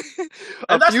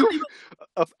 And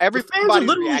the fans are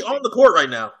literally reacting on the court right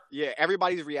now. Yeah,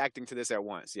 everybody's reacting to this at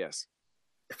once, yes.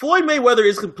 Floyd Mayweather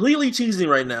is completely cheesing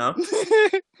right now.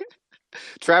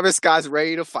 Travis Scott's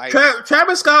ready to fight.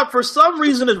 Travis Scott, for some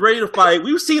reason, is ready to fight.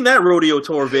 We've seen that rodeo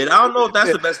tour vid. I don't know if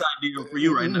that's the best idea for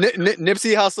you right now.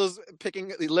 Nipsey Hussle's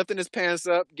lifting his pants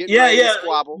up, getting ready to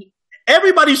squabble.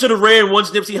 Everybody should have ran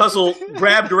once Nipsey Hussle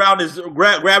grabbed around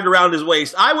his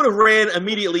waist. I would have ran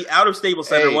immediately out of Staples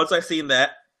Center once I seen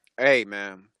that. Hey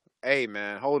man,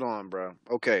 hold on, bro.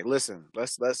 Okay, listen.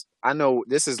 Let's. I know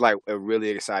this is like a really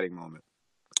exciting moment.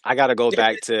 I got to go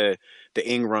back to the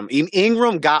Ingram.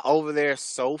 Ingram got over there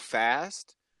so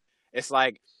fast. It's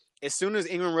like as soon as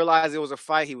Ingram realized it was a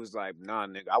fight, he was like, "Nah,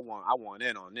 nigga, I want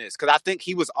in on this." Because I think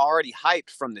he was already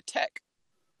hyped from the tech,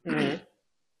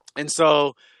 and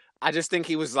so I just think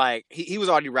he was like he was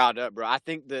already riled up, bro. I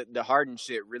think the Harden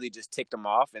shit really just ticked him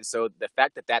off, and so the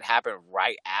fact that happened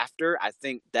right after, I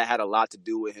think that had a lot to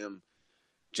do with him.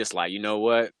 Just like, you know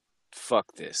what,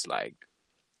 fuck this, like.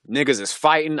 Niggas is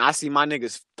fighting. I see my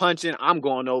niggas punching. I'm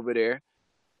going over there,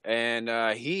 and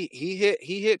he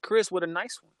hit Chris with a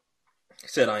nice one. He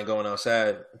said, "I ain't going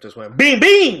outside." Just went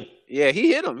beam. Yeah,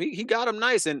 he hit him. He got him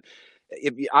nice. And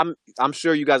I'm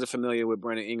sure you guys are familiar with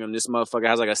Brandon Ingram. This motherfucker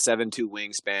has like a 7'2"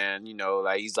 wingspan. You know,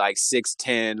 like he's like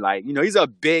 6'10". Like, you know, he's a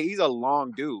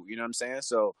long dude. You know what I'm saying?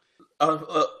 So,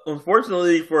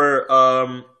 unfortunately for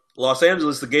Los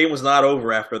Angeles, the game was not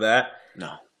over after that.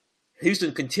 No.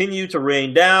 Houston continued to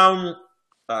rain down,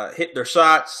 hit their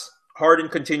shots. Harden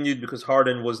continued because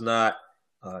Harden was not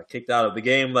kicked out of the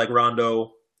game like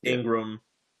Rondo, Ingram,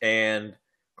 and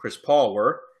Chris Paul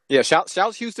were. Yeah,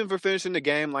 shouts Houston for finishing the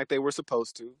game like they were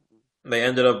supposed to. They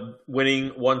ended up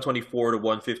winning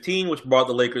 124-115, which brought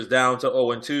the Lakers down to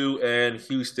 0-2, and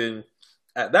Houston,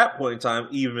 at that point in time,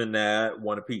 even at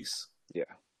 1 apiece. Yeah.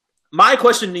 My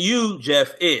question to you,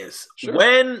 Jeff, is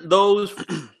when those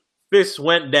fists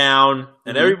went down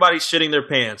and everybody's shitting their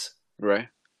pants. Right.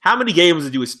 How many games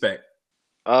did you expect?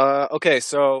 Okay,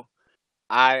 so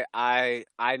I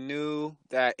knew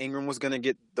that Ingram was gonna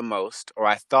get the most, or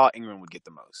I thought Ingram would get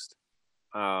the most.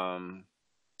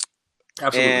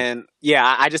 Absolutely. And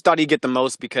yeah, I just thought he'd get the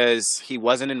most because he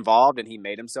wasn't involved and he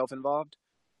made himself involved.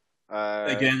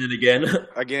 Again and again.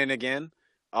 Again and again.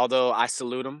 Although I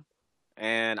salute him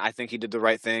and I think he did the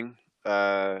right thing.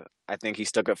 I think he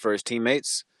stuck up for his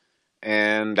teammates.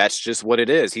 And that's just what it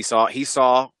is. He saw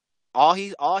all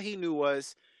he knew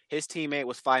was his teammate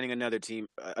was fighting the other teammate,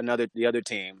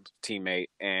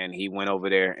 and he went over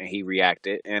there and he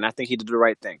reacted, and I think he did the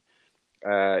right thing.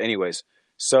 Anyways,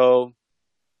 so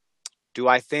do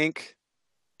I think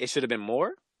it should have been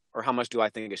more, or how much do I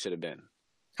think it should have been?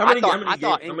 How many games did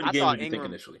you think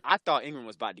initially? I thought Ingram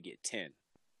was about to get 10.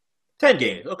 10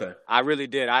 games, okay. I really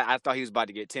did. I thought he was about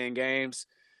to get 10 games.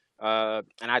 And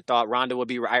I thought Rondo would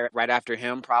be right after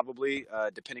him, probably,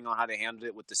 depending on how they handled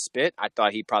it with the spit. I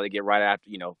thought he'd probably get right after,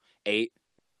 8.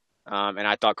 And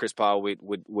I thought Chris Paul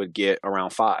would get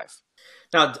around 5.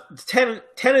 Now, 10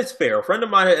 is fair. A friend of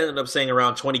mine ended up saying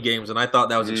around 20 games, and I thought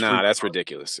that was extremely Nah, that's hard.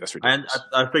 Ridiculous. That's ridiculous.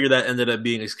 I figured that ended up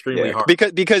being extremely hard.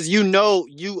 Because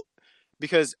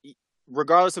because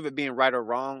regardless of it being right or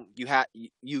wrong,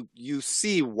 you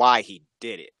see why he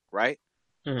did it, right?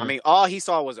 Mm-hmm. I mean, all he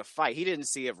saw was a fight. He didn't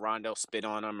see if Rondo spit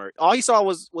on him, or all he saw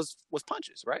was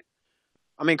punches, right?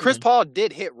 I mean, Chris Paul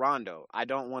did hit Rondo. I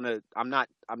don't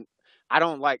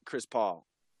like Chris Paul,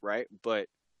 right? But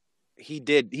he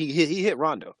hit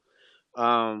Rondo.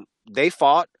 They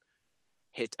fought.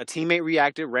 A teammate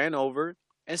reacted, ran over,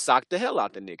 and socked the hell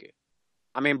out the nigga.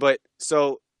 I mean, but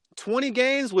so 20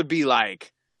 games would be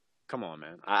like, come on,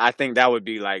 man. I think that would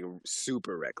be like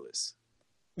super reckless.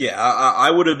 Yeah,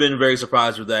 I would have been very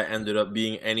surprised if that ended up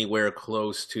being anywhere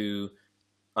close to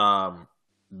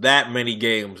that many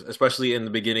games, especially in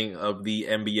the beginning of the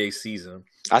NBA season.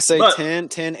 I say 10,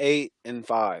 8, and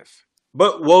 5.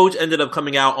 But Woj ended up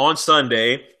coming out on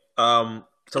Sunday to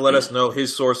let us know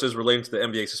his sources relating to the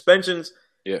NBA suspensions.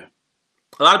 Yeah.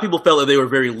 A lot of people felt that they were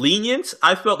very lenient.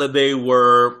 I felt that they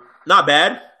were not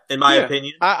bad, in my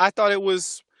opinion. I thought it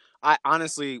was – I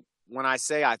honestly, when I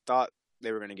say I thought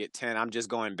they were going to get 10, I'm just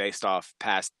going based off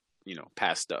past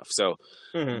stuff. So,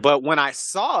 but when I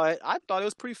saw it, I thought it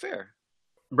was pretty fair.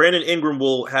 Brandon Ingram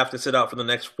will have to sit out for the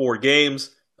next 4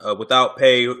 games without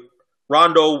pay.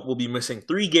 Rondo will be missing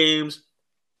 3 games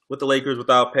with the Lakers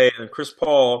without pay, and Chris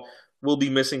Paul will be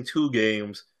missing 2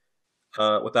 games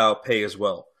without pay as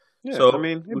well. Yeah, so I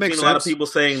mean, it we've seen a lot of people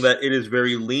saying that it is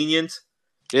very lenient.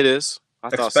 It is.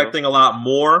 Expecting a lot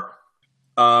more.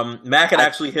 Mac had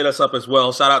actually hit us up as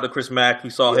well. Shout out to Chris Mack. We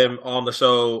saw him on the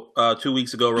show 2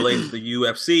 weeks ago relating to the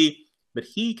UFC. But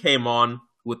he came on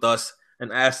with us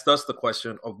and asked us the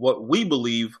question of what we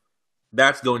believe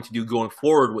that's going to do going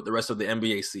forward with the rest of the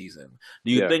NBA season.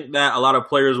 Do you think that a lot of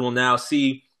players will now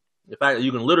see the fact that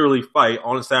you can literally fight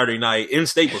on a Saturday night in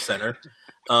Staples Center?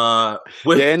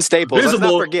 In Staples.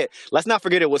 Let's not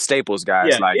forget it was Staples,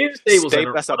 guys. Yeah, in Staples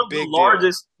Center. That's one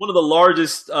of the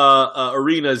largest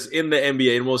arenas in the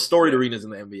NBA, and most storied arenas in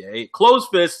the NBA. Closed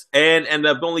fists and end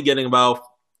up only getting about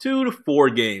 2 to 4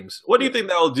 games. What do you think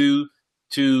that will do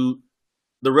to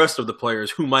the rest of the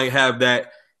players who might have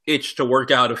that itch to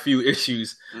work out a few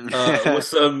issues with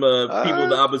some people in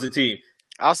the opposite team?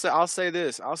 I'll say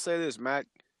this, Mac.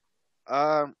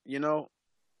 I'm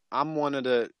one of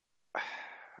the.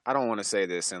 I don't want to say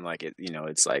this and like it,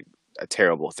 it's like a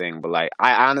terrible thing, but like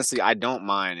I don't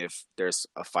mind if there's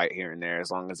a fight here and there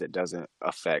as long as it doesn't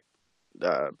affect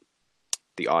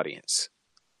the audience.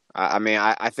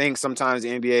 I think sometimes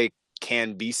the NBA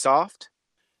can be soft,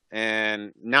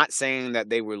 and not saying that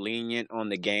they were lenient on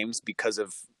the games because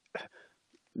of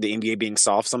the NBA being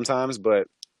soft sometimes, but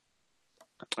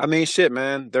I mean, shit,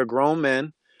 man, they're grown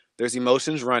men. There's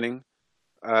emotions running.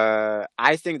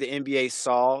 I think the NBA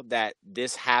saw that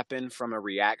this happened from a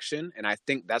reaction, and I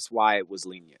think that's why it was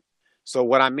lenient. So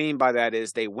what I mean by that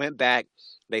is they went back,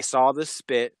 they saw the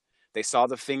spit, they saw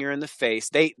the finger in the face.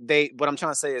 They what I'm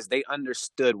trying to say is they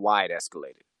understood why it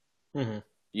escalated. Mm-hmm.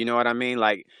 You know what I mean?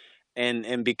 Like,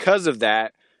 and because of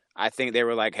that, I think they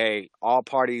were like, hey, all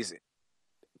parties,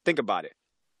 think about it.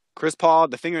 Chris Paul,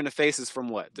 the finger in the face is from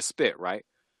what? The spit, right?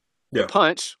 Yeah. The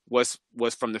punch was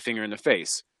from the finger in the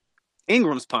face.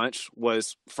 Ingram's punch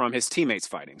was from his teammates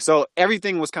fighting. So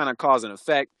everything was kind of cause and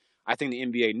effect. I think the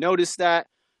NBA noticed that.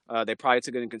 They probably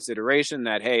took it in consideration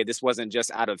that, hey, this wasn't just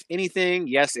out of anything.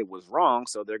 Yes, it was wrong,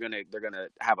 so they're gonna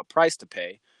have a price to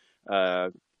pay.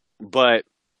 But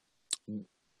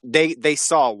they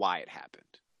saw why it happened.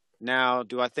 Now,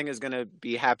 do I think it's gonna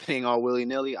be happening all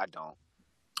willy-nilly? I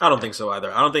don't think so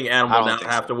either. I don't think Adam will now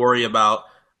have to worry about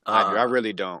I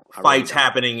really don't. Fights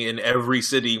happening in every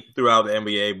city throughout the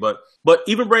NBA. But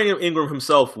even Brandon Ingram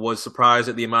himself was surprised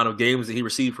at the amount of games that he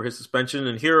received for his suspension.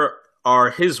 And here are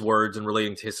his words in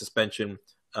relating to his suspension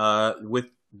with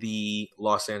the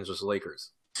Los Angeles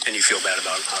Lakers. And you feel bad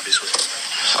about it, obviously.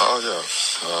 Oh, yeah.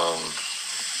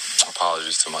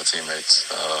 Apologies to my teammates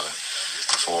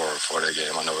for that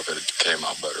game. I know if it came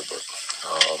out better, but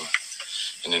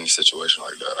in any situation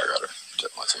like that, I got to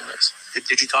protect my teammates.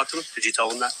 Did you talk to them? Did you tell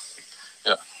them that?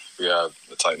 Yeah. We have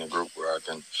a tight-knit group where I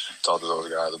can talk to those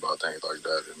guys about things like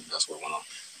that, and that's what went on.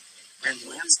 And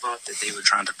Lance thought that they were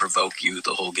trying to provoke you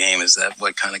the whole game. Is that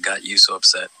what kind of got you so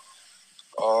upset?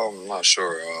 I'm not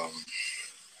sure. It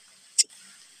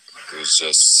was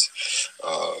just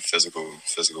a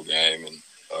physical game, and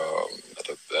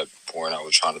At that point, I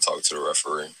was trying to talk to the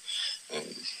referee, and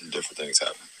different things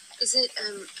happened. Is it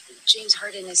James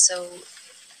Harden is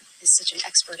such an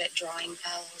expert at drawing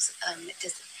fouls?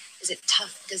 Is it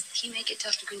tough? Does he make it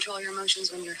tough to control your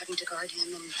emotions when you're having to guard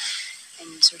him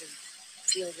and sort of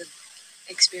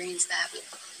experience that?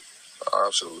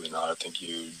 Absolutely not. I think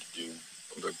you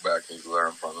look back and you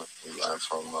learn from it. You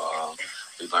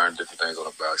learn different things on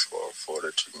the basketball floor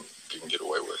that you can get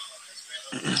away with.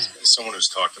 As someone who's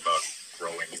talked about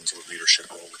growing into a leadership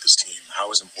role with this team,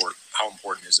 how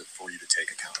important is it for you to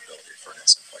take accountability for an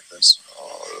incident like this?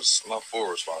 It's my full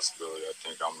responsibility. I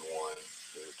think I'm the one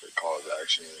that caused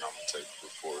action, and I'm going to take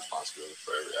the full responsibility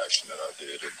for every action that I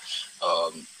did.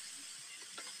 And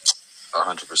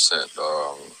 100%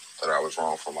 that I was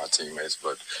wrong for my teammates,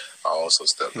 but I also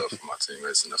stepped up for my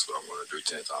teammates, and that's what I'm going to do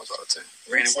 10 times out of 10.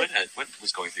 Brandon, what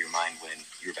was going through your mind when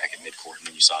you were back at midcourt and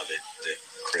then you saw that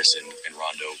Chris and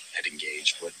Rondo had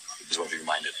engaged? What was going through your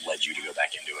mind that led you to go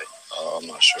back into it? I'm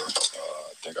not sure.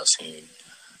 I think I seen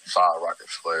 5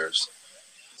 Rockets players,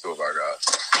 2 of our guys.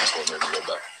 That's what made me go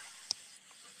back.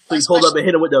 Please hold up and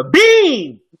hit him with the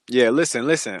beam. Yeah, listen.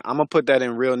 I'm gonna put that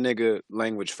in real nigga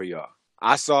language for y'all.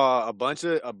 I saw a bunch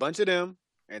of them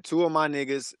and 2 of my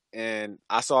niggas, and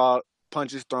I saw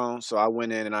punches thrown, so I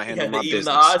went in and I handled my business.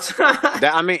 The odds.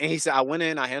 And he said I went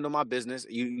in, I handled my business.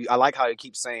 I like how he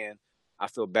keeps saying I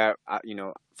feel bad,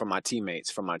 for my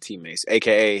teammates,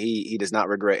 aka he does not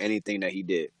regret anything that he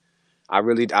did.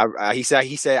 He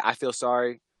said I feel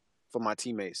sorry for my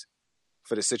teammates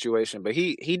for the situation, but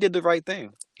he did the right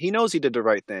thing. He knows he did the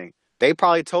right thing. They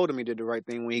probably told him he did the right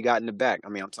thing when he got in the back. I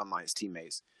mean, I'm talking about his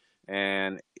teammates.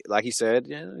 And like he said,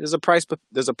 there's a price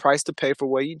to pay for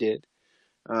what he did,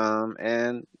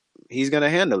 and he's gonna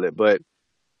handle it. But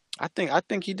I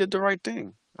think he did the right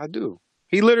thing. I do.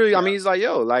 He literally, I mean, he's like,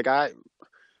 yo, like I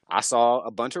saw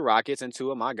a bunch of Rockets and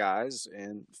 2 of my guys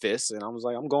and fists, and I was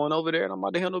like, I'm going over there and I'm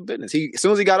about to handle business. As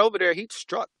soon as he got over there, he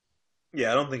struck.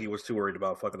 Yeah, I don't think he was too worried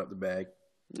about fucking up the bag.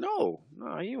 No,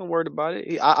 he wasn't worried about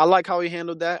it. I like how he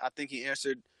handled that. I think he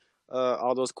answered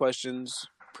all those questions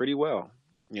pretty well.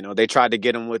 They tried to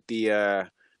get him with the,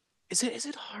 is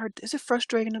it hard? Is it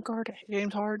frustrating to guard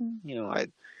James Harden?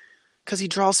 Because he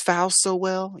draws fouls so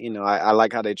well. I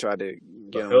like how they tried to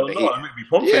get him.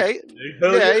 Yeah. You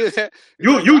do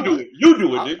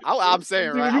it. I'm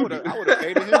saying, right? I would have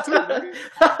hated him too.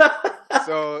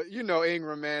 So,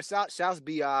 Ingram, man, shouts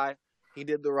B.I. He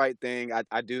did the right thing.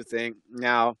 I do think.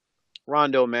 Now,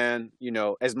 Rondo, man,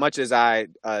 as much as I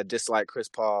dislike Chris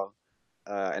Paul,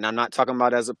 and I'm not talking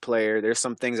about as a player. There's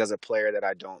some things as a player that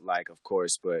I don't like, of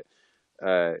course. But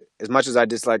as much as I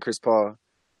dislike Chris Paul,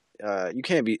 you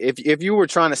can't be if you were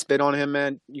trying to spit on him,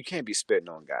 man. You can't be spitting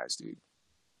on guys, dude.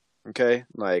 Okay,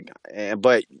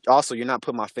 but also you're not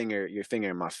putting your finger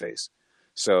in my face.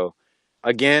 So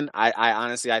again, I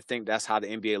honestly I think that's how the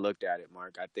NBA looked at it,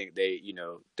 Mark. I think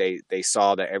they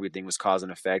saw that everything was cause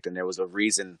and effect, and there was a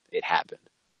reason it happened.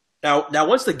 Now,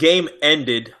 once the game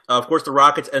ended, of course, the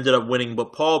Rockets ended up winning.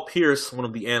 But Paul Pierce, one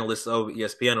of the analysts of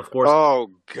ESPN, of course. Oh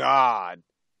God!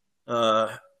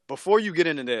 Before you get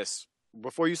into this,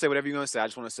 before you say whatever you're going to say, I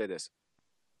just want to say this: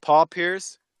 Paul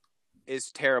Pierce is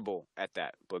terrible at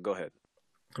that. But go ahead.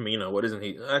 I mean, what isn't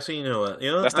he? Actually, what?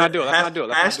 Let's not do it.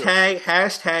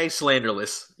 Hashtag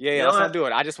slanderless. Yeah. Let's not do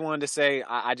it. I just wanted to say,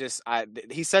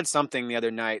 he said something the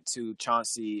other night to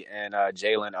Chauncey and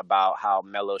Jalen about how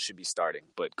Melo should be starting.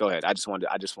 But go ahead. I just wanted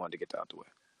to get that out the way.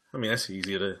 I mean, that's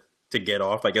easy to get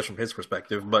off, I guess, from his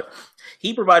perspective. But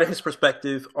he provided his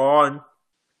perspective on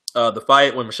the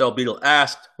fight when Michelle Beadle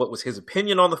asked what was his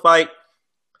opinion on the fight.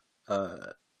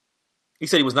 He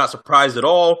said he was not surprised at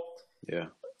all. Yeah.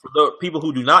 For the people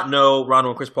who do not know, Rondo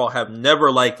and Chris Paul have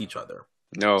never liked each other.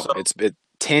 No, it's been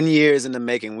 10 years in the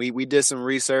making. We did some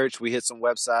research. We hit some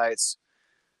websites.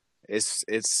 It's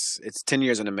 10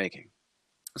 years in the making.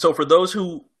 So for those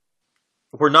who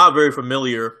were not very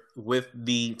familiar with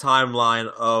the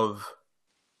timeline of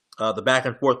the back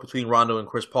and forth between Rondo and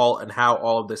Chris Paul and how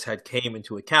all of this had came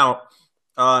into account,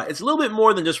 it's a little bit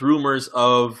more than just rumors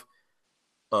of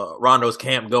Rondo's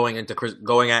camp going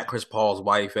at Chris Paul's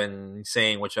wife and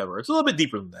saying whichever. It's a little bit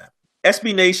deeper than that.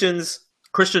 SB Nation's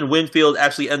Christian Winfield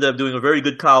actually ended up doing a very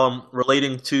good column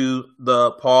relating to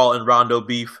the Paul and Rondo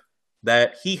beef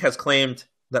that he has claimed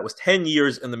that was 10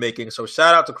 years in the making. So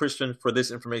shout out to Christian for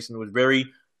this information. It was very,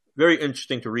 very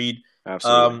interesting to read.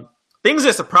 Absolutely. Things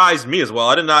that surprised me as well.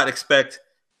 I did not expect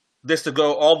this to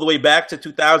go all the way back to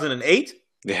 2008.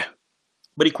 Yeah.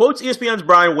 But he quotes ESPN's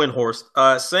Brian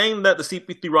Windhorst, saying that the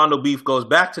CP3 Rondo beef goes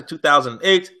back to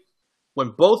 2008 when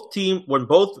both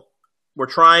were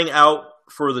trying out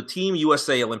for the Team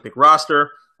USA Olympic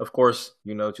roster. Of course,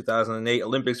 2008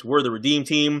 Olympics were the Redeem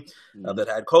Team that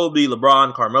had Kobe,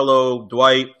 LeBron, Carmelo,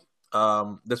 Dwight.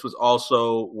 This was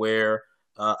also where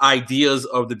ideas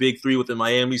of the Big Three within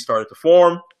Miami started to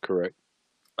form. Correct.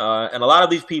 And a lot of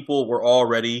these people were all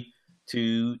ready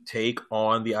to take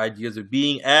on the ideas of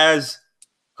being as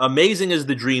amazing as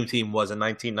the Dream Team was in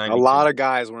 1992. A lot of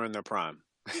guys were in their prime.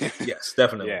 Yes,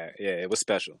 definitely. Yeah, it was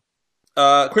special.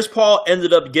 Chris Paul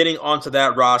ended up getting onto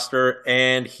that roster,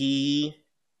 and he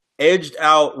edged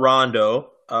out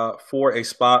Rondo for a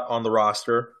spot on the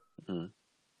roster. Mm-hmm.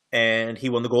 And he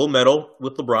won the gold medal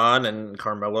with LeBron and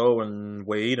Carmelo and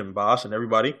Wade and Bosh and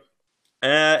everybody.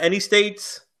 And he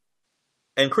states,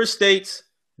 and Chris states,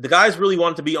 the guys really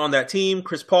wanted to be on that team.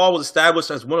 Chris Paul was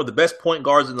established as one of the best point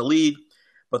guards in the league,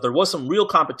 but there was some real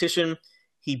competition.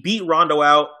 He beat Rondo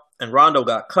out, and Rondo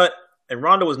got cut. And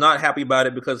Rondo was not happy about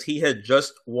it because he had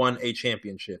just won a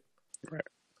championship. Right.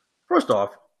 First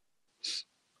off,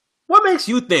 what makes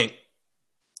you think,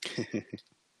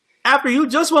 after you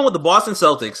just won with the Boston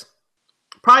Celtics,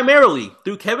 primarily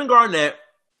through Kevin Garnett,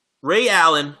 Ray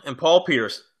Allen, and Paul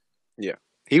Pierce, yeah,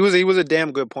 he was a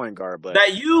damn good point guard, but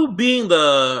that you being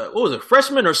the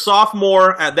freshman or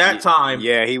sophomore at that time,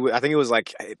 yeah, I think it was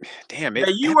like, damn it,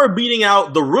 that you were beating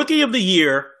out the Rookie of the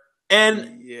Year and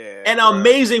an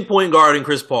amazing point guard in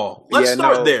Chris Paul. Let's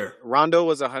start there. Rondo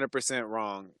was 100%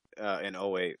 wrong in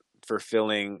 2008 for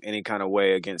feeling any kind of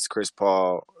way against Chris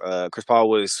Paul. Chris Paul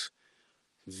was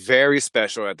very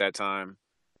special at that time.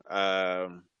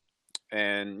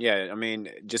 And yeah, I mean,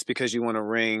 just because you won a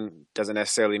ring doesn't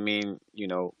necessarily mean,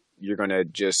 you're going to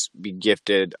just be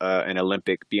gifted an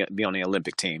Olympic, be on the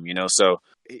Olympic team, So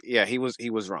yeah, he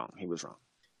was wrong. He was wrong.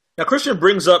 Now, Christian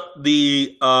brings up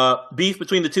the beef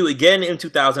between the two again in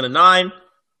 2009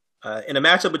 in a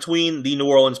matchup between the New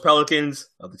Orleans Pelicans,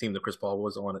 the team that Chris Paul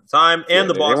was on at the time, and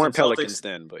the Boston Celtics. They weren't Pelicans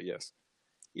then, but yes.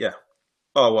 Yeah.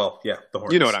 Oh, well, yeah, the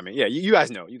Hornets. You know what I mean. Yeah, you guys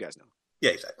know.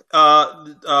 Yeah, exactly.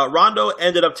 Rondo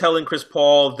ended up telling Chris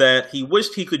Paul that he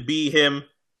wished he could be him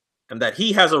and that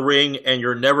he has a ring and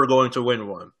you're never going to win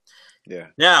one. Yeah.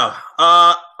 Now,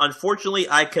 unfortunately,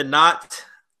 I cannot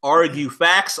argue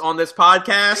facts on this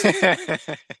podcast.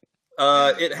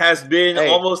 It has been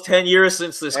almost 10 years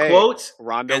since this quote.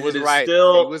 Rondo was right. He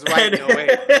was right in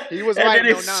 08. He was right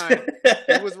in 09.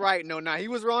 He was right in 09. He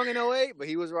was wrong in 08, but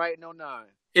he was right in 09.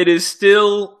 It is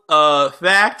still a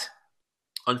fact.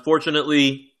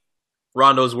 Unfortunately,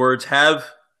 Rondo's words have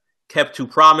kept to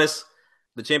promise.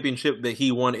 The championship that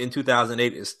he won in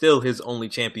 2008 is still his only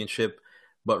championship,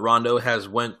 but Rondo has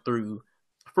went through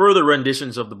further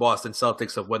renditions of the Boston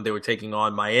Celtics of when they were taking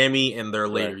on Miami in their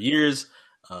later years,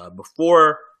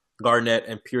 before Garnett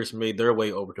and Pierce made their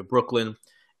way over to Brooklyn,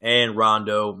 and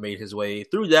Rondo made his way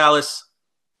through Dallas,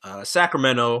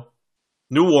 Sacramento,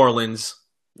 New Orleans,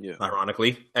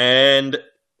 ironically, and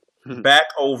back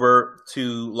over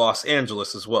to Los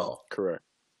Angeles as well. Correct.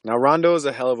 Now, Rondo is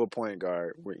a hell of a point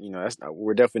guard.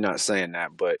 We're definitely not saying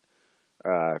that, but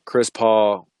Chris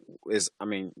Paul is,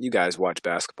 you guys watch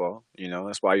basketball,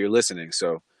 that's why you're listening.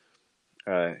 So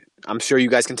I'm sure you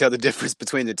guys can tell the difference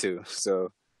between the two.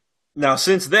 So now,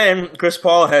 since then, Chris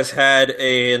Paul has had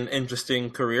an interesting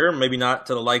career, maybe not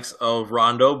to the likes of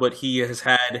Rondo, but he has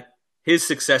had his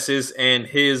successes and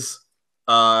his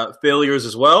failures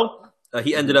as well.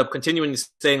 He ended up continuing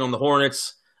staying on the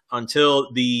Hornets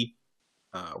until the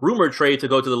rumored trade to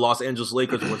go to the Los Angeles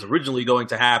Lakers was originally going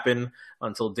to happen,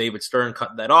 until David Stern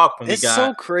cut that off. It's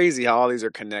so crazy how all these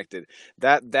are connected.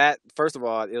 That first of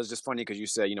all, it was just funny because you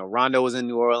said, Rondo was in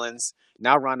New Orleans.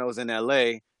 Now Rondo's in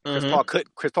L.A.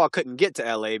 Chris Paul couldn't get to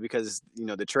L.A. because,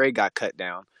 the trade got cut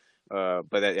down.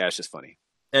 But it's just funny.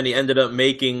 And he ended up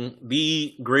making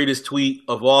the greatest tweet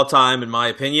of all time, in my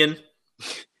opinion.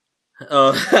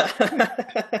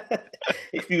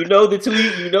 If you know the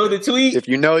tweet, you know the tweet. If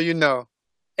you know, you know.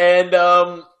 And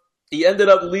he ended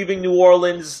up leaving New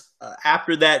Orleans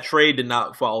after that trade did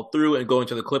not follow through and going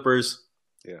to the Clippers.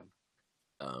 Yeah.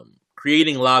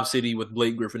 Creating Lob City with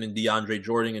Blake Griffin and DeAndre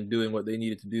Jordan and doing what they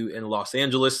needed to do in Los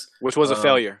Angeles. Which was a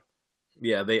failure.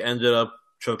 Yeah, they ended up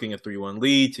choking a 3-1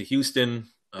 lead to Houston,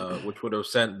 which would have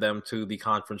sent them to the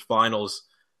conference finals.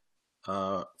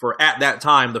 For at that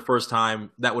time,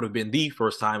 that would have been the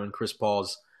first time in Chris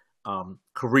Paul's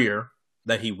career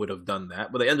that he would have done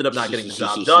that. But they ended up not getting the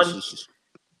job done.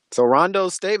 So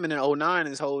Rondo's statement in 2009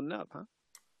 is holding up, huh?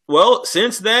 Well,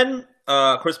 since then,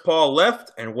 Chris Paul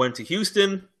left and went to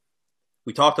Houston.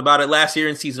 We talked about it last year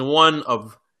in season 1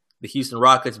 of the Houston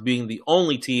Rockets being the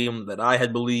only team that I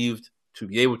had believed to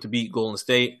be able to beat Golden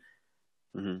State.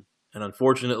 Mm-hmm. And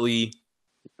unfortunately,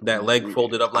 that leg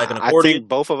folded up like an accordion. I think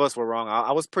both of us were wrong.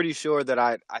 I was pretty sure that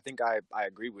I think I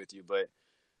agree with you, but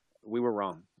We were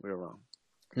wrong.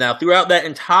 Now, throughout that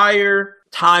entire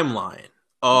timeline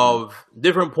of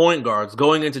different point guards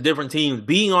going into different teams,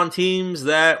 being on teams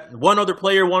that one other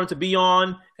player wanted to be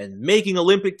on, and making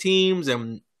Olympic teams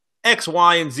and X,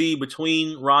 Y, and Z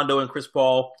between Rondo and Chris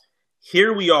Paul,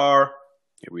 here we are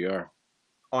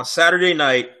on Saturday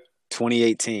night.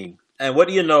 2018. And what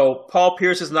do you know? Paul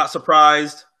Pierce is not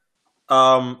surprised.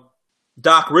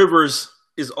 Doc Rivers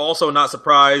is also not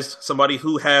surprised. Somebody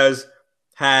who has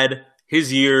had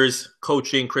his years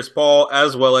coaching Chris Paul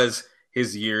as well as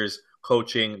his years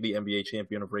coaching the NBA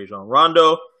champion of Rajon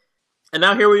Rondo. And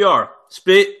now here we are.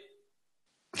 Spit,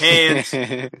 hands,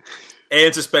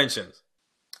 and suspensions.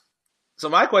 So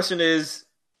my question is,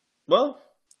 well...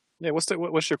 Yeah,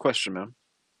 what's your question, man?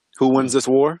 Who wins this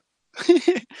war?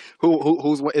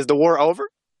 Who's is the war over?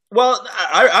 Well,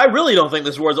 I really don't think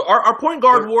this war is. Our point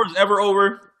guard war is ever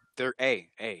over. They're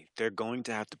going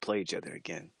to have to play each other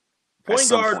again.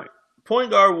 Point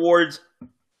guard wars,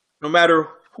 no matter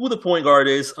who the point guard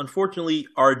is, unfortunately,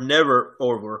 are never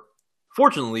over.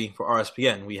 Fortunately for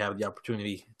RSPN, we have the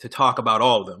opportunity to talk about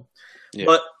all of them. Yeah.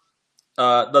 But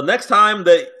the next time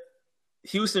that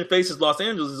Houston faces Los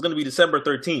Angeles is going to be December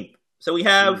 13th. So we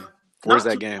have... Where's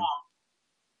that game?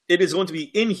 It is going to be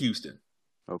in Houston.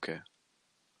 Okay.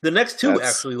 The next two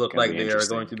actually look like they are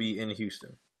going to be in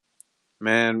Houston.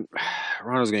 Man,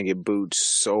 Rondo's going to get booed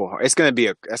so hard. That's going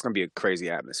to be a crazy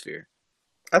atmosphere.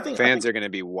 I think fans are going to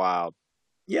be wild.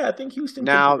 Yeah, I think Houston.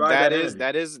 Now that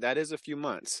is a few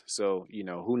months. So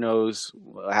who knows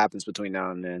what happens between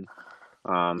now and then.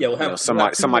 We'll have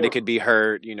somebody could be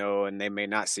hurt, and they may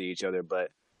not see each other,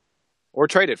 or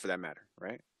traded for that matter,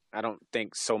 right? I don't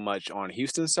think so much on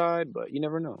Houston's side, but you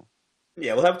never know.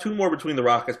 Yeah, we'll have two more between the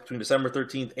Rockets between December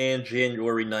 13th and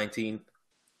January 19th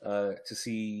to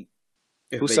see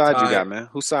if whose side you got, man.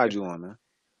 Whose side you on, man?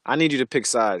 I need you to pick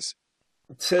sides.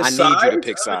 I need you to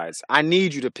pick sides. I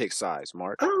need you to pick sides,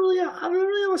 Mark. I don't really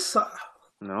have a side.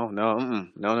 No.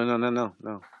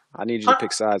 I need you to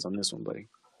pick sides on this one, buddy.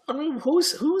 I mean,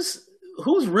 who's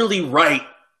really right?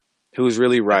 Who's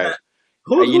really right?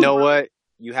 You know what?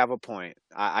 You have a point.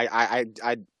 I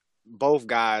both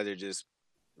guys are just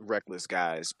reckless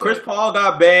guys. Chris Paul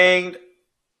got banged.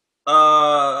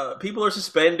 People are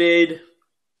suspended.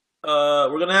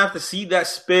 We're gonna have to see that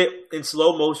spit in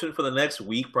slow motion for the next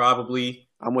week, probably.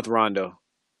 I'm with Rondo.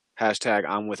 #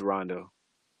 I'm with Rondo.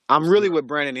 I'm really with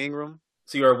Brandon Ingram.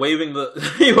 So you are waving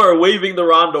the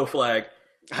Rondo flag.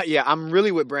 Yeah, I'm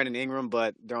really with Brandon Ingram,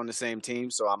 but they're on the same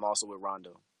team, so I'm also with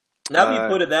Rondo. Now that you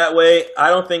put it that way, I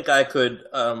don't think I could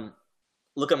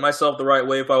look at myself the right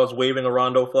way if I was waving a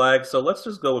Rondo flag. So let's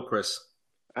just go with Chris.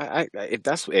 If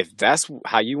that's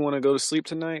how you want to go to sleep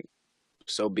tonight,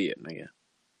 so be it, nigga.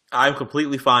 I'm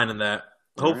completely fine in that.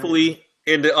 Hopefully,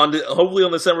 hopefully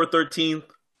on December 13th,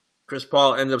 Chris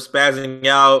Paul ends up spazzing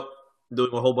out,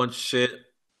 doing a whole bunch of shit.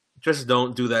 Just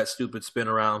don't do that stupid spin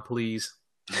around, please.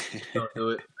 Don't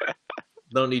do it.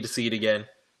 Don't need to see it again.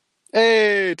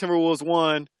 Hey, Timberwolves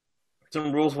won.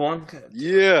 Timberwolves won?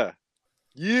 Yeah.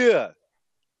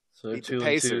 So beat the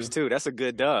Pacers, too. That's a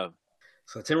good dub.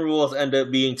 So Timberwolves end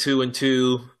up being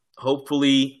 2-2.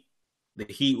 Hopefully, the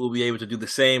Heat will be able to do the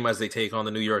same as they take on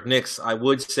the New York Knicks. I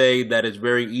would say that it's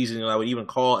very easy, and I would even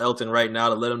call Elton right now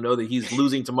to let him know that he's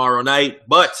losing tomorrow night.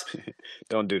 But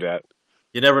don't do that.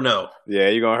 You never know. Yeah,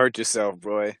 you're gonna hurt yourself,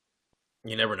 boy.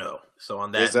 You never know. So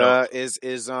on that note,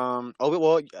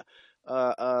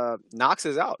 Knox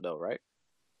is out though, right?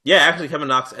 Yeah, actually, Kevin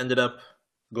Knox ended up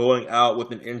going out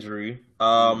with an injury.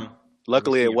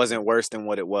 Luckily, it wasn't worse than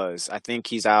what it was. I think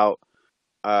he's out.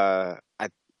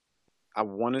 I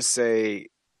want to say,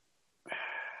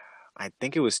 I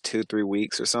think it was 2-3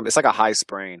 weeks or something. It's like a high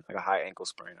sprain, like a high ankle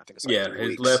sprain. I think it's like 3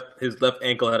 weeks. His left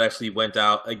ankle had actually went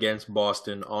out against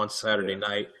Boston on Saturday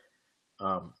night.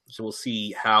 So we'll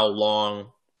see how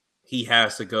long he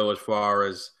has to go as far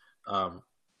as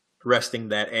resting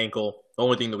that ankle. The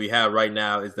only thing that we have right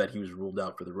now is that he was ruled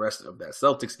out for the rest of that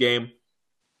Celtics game.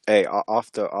 Hey, off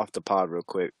the pod real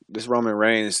quick. This Roman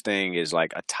Reigns thing is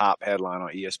like a top headline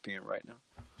on ESPN right now.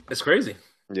 It's crazy.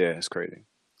 Yeah, it's crazy.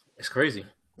 It's crazy.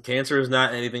 Cancer is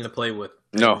not anything to play with.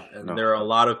 No. There are a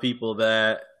lot of people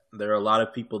that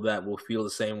will feel the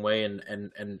same way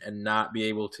and not be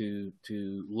able to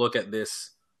look at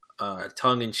this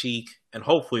tongue in cheek. And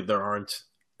hopefully there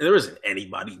isn't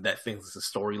anybody that thinks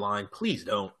it's a storyline. Please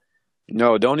don't.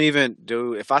 No, don't even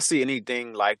do. If I see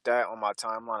anything like that on my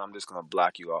timeline, I'm just gonna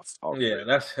block you off. Yeah,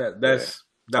 that's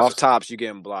off tops. You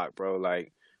getting blocked, bro.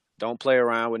 Like, don't play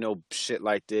around with no shit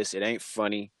like this. It ain't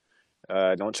funny.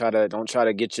 Don't try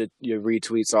to get your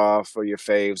retweets off or your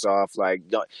faves off. Like,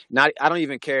 I don't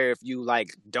even care if you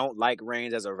don't like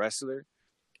Reigns as a wrestler.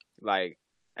 Like,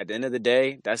 at the end of the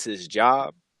day, that's his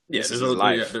job. Yeah, this is his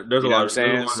life. There's a lot of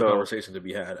conversation to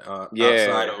be had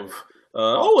outside of.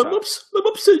 I'm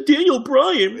upset Daniel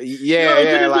Bryan.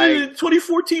 Yeah,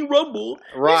 2014 Rumble.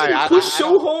 Right, he's pushed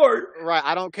so hard. Right,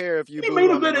 I don't care if you. He made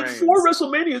him in 4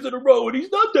 WrestleManias in a row, and he's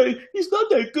not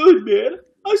that good, man.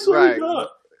 I swear to God.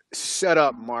 Shut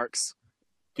up, Marks.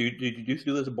 Did you used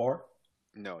to do this at a bar?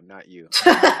 No, not you.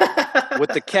 With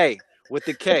the K.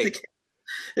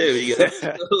 There we go.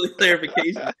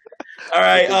 Clarification. All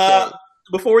right.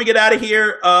 Before we get out of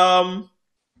here,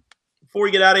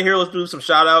 let's do some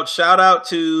shout outs. Shout out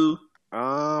to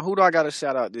who do I got to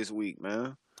shout out this week,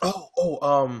 man? Shout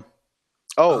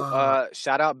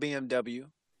out BMW.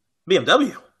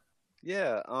 BMW.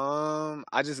 Yeah.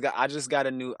 I just got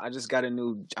a new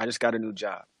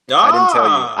job.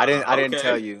 I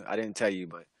didn't tell you,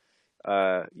 but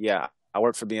yeah, I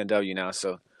work for BMW now,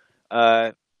 so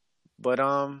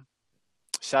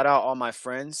shout out all my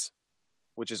friends,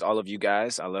 which is all of you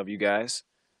guys. I love you guys.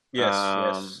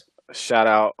 Yes. Shout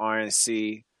out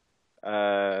RNC,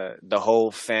 the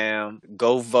whole fam.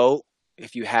 Go vote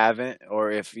if you haven't,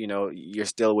 or if you're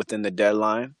still within the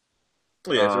deadline.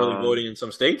 Oh yeah, it's early voting in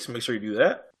some states. Make sure you do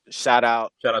that. Shout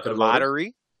out to the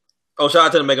lottery. Oh, shout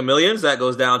out to the Mega Millions. That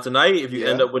goes down tonight. If you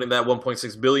end up winning that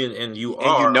 $1.6 billion and you me,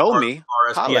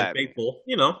 RSPN faithful,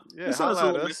 yeah,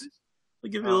 we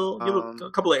give you a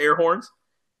couple of air horns.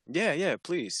 Yeah,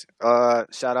 please.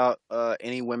 Shout out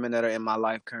any women that are in my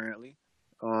life currently.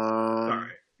 All right,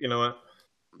 you know what?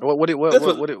 What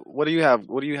do you have?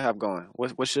 What do you have going?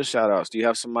 What's your shout outs? Do you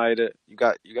have somebody that you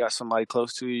got somebody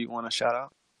close to you want to shout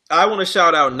out? I want to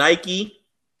shout out Nike.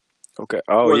 Okay.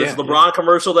 Oh, this LeBron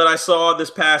commercial that I saw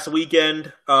this past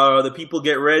weekend. The people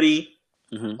get ready.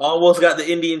 Mm-hmm. Almost got the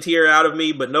Indian tear out of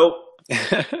me, but nope.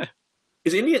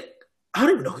 Is Indian? I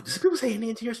don't even know. Does people say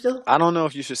Indian tear still? I don't know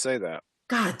if you should say that.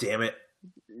 God damn it!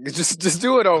 Just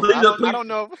do it over. I don't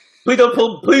know. Please don't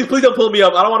pull me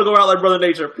up. I don't want to go out like Brother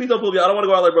Nature. Please don't pull me up. I don't want to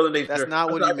go out like Brother Nature. That's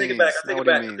not what he means. I take it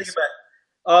back.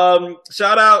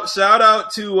 Shout out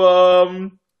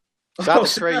to Shout out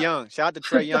to Trae Young. Shout out to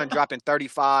Trae Young dropping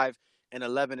 35 and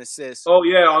 11 assists. Oh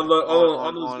yeah, on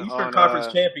the Eastern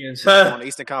Conference champions. On the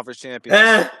Eastern Conference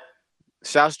champions.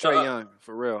 Shout out to Trae Young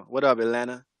for real. What up,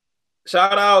 Atlanta?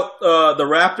 Shout out the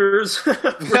Raptors for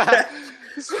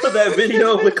that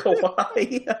video with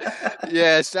Kawhi.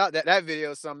 Yeah, that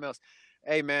video is something else.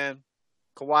 Hey man,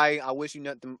 Kawhi, I wish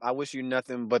you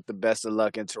nothing but the best of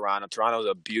luck in Toronto. Toronto's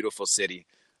a beautiful city.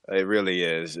 It really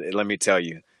is. Let me tell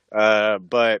you.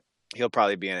 But he'll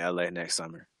probably be in LA next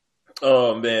summer.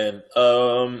 Oh man.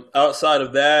 Outside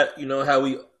of that, you know how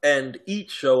we end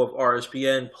each show of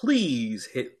RSPN. Please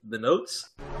hit the notes.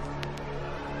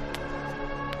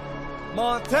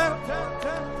 Montana.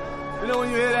 You know when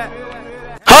you hear that?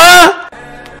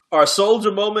 Huh? Our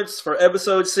soldier moments for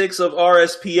episode 6 of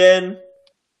RSPN.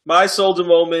 My soldier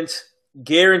moment,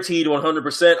 guaranteed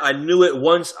 100%. I knew it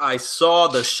once I saw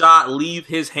the shot leave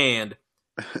his hand.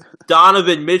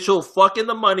 Donovan Mitchell fucking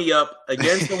the money up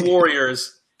against the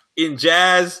Warriors in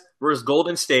Jazz versus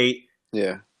Golden State.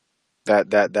 Yeah.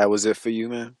 That was it for you,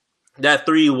 man? That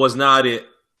 3 was not it.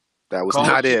 That was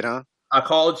not it, huh? I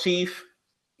called Chief.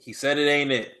 He said it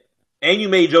ain't it. And you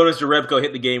made Jonas Jerebko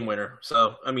hit the game winner.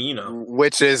 So, I mean,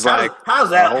 Which is how's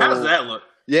that look?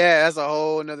 Yeah, that's a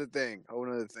whole nother thing.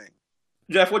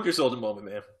 Jeff, what's your soldier moment,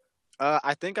 man?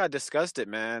 I think I discussed it,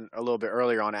 man, a little bit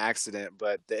earlier on accident,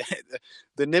 but the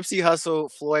Nipsey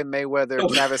Hussle, Floyd Mayweather,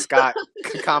 Travis Scott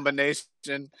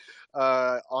combination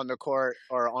on the court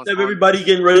or on everybody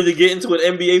getting ready to get into an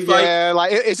NBA fight. Yeah,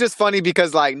 it's just funny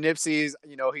because Nipsey's,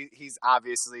 he's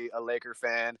obviously a Laker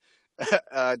fan.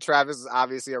 Travis is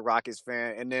obviously a Rockets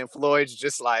fan, and then Floyd's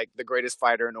just the greatest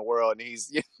fighter in the world, and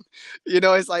he's, it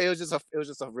was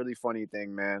just a really funny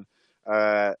thing, man.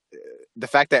 The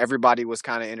fact that everybody was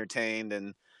kind of entertained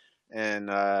and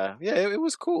it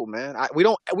was cool, man. We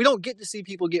don't get to see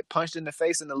people get punched in the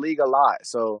face in the league a lot,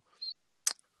 so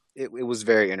it was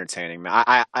very entertaining, man.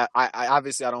 I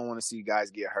obviously I don't want to see guys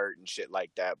get hurt and shit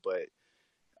like that, but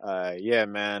yeah,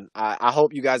 man. I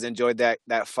hope you guys enjoyed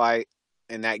that fight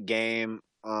and that game,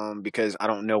 because I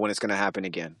don't know when it's gonna happen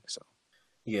again. So.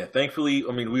 Yeah, thankfully,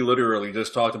 I mean, we literally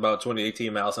just talked about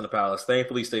 2018 Malice in the Palace.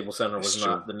 Thankfully, Staples Center was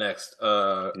not the next.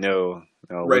 No,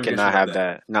 we cannot have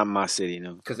that. Not in my city,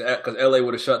 no. Because LA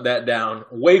would have shut that down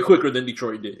way quicker than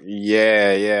Detroit did.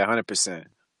 Yeah, 100%.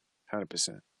 All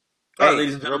right,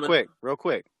 ladies and gentlemen. Real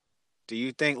quick. Do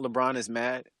you think LeBron is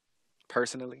mad,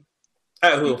 personally?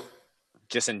 At who?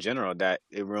 just in general that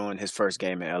it ruined his first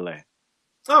game in LA?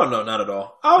 Oh no, not at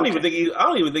all. I don't even think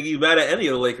he's mad at any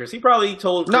of the Lakers. He probably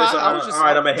told Chris, I was just, "All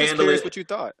right, I'm gonna just handle curious it. What you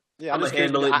thought? Yeah, I'm gonna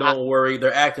handle it. Don't worry.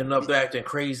 They're acting up. They're acting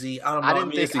crazy. I don't know.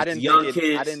 I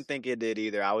didn't think it did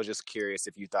either. I was just curious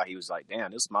if you thought he was like,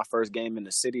 damn, this is my first game in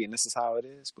the city and this is how it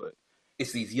is. But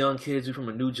it's these young kids. We're from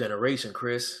a new generation,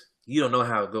 Chris. You don't know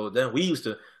how it goes down. We used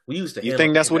to. You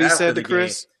think that's what he said to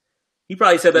Chris? He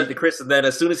probably said that to Chris, and then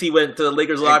as soon as he went to the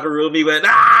Lakers locker room, he went,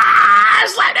 slap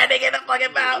that nigga in the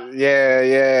fucking mouth.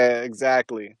 Yeah,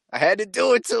 exactly. I had to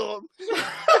do it to him.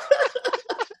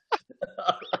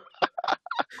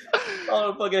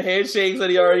 All the fucking handshakes that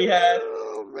he already had.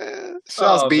 Oh man.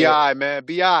 Shouts B.I., man.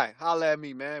 B.I., holla at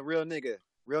me, man. Real nigga.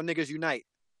 Real niggas unite.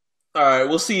 All right,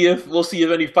 we'll see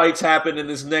if any fights happen in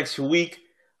this next week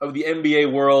of the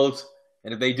NBA world.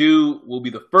 And if they do, we'll be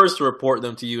the first to report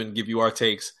them to you and give you our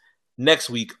takes next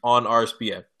week on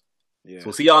RSPN. Yeah. So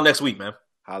we'll see y'all next week, man.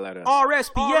 Holla at us.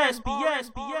 RSPN,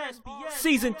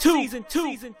 Season 2.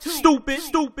 Stupid.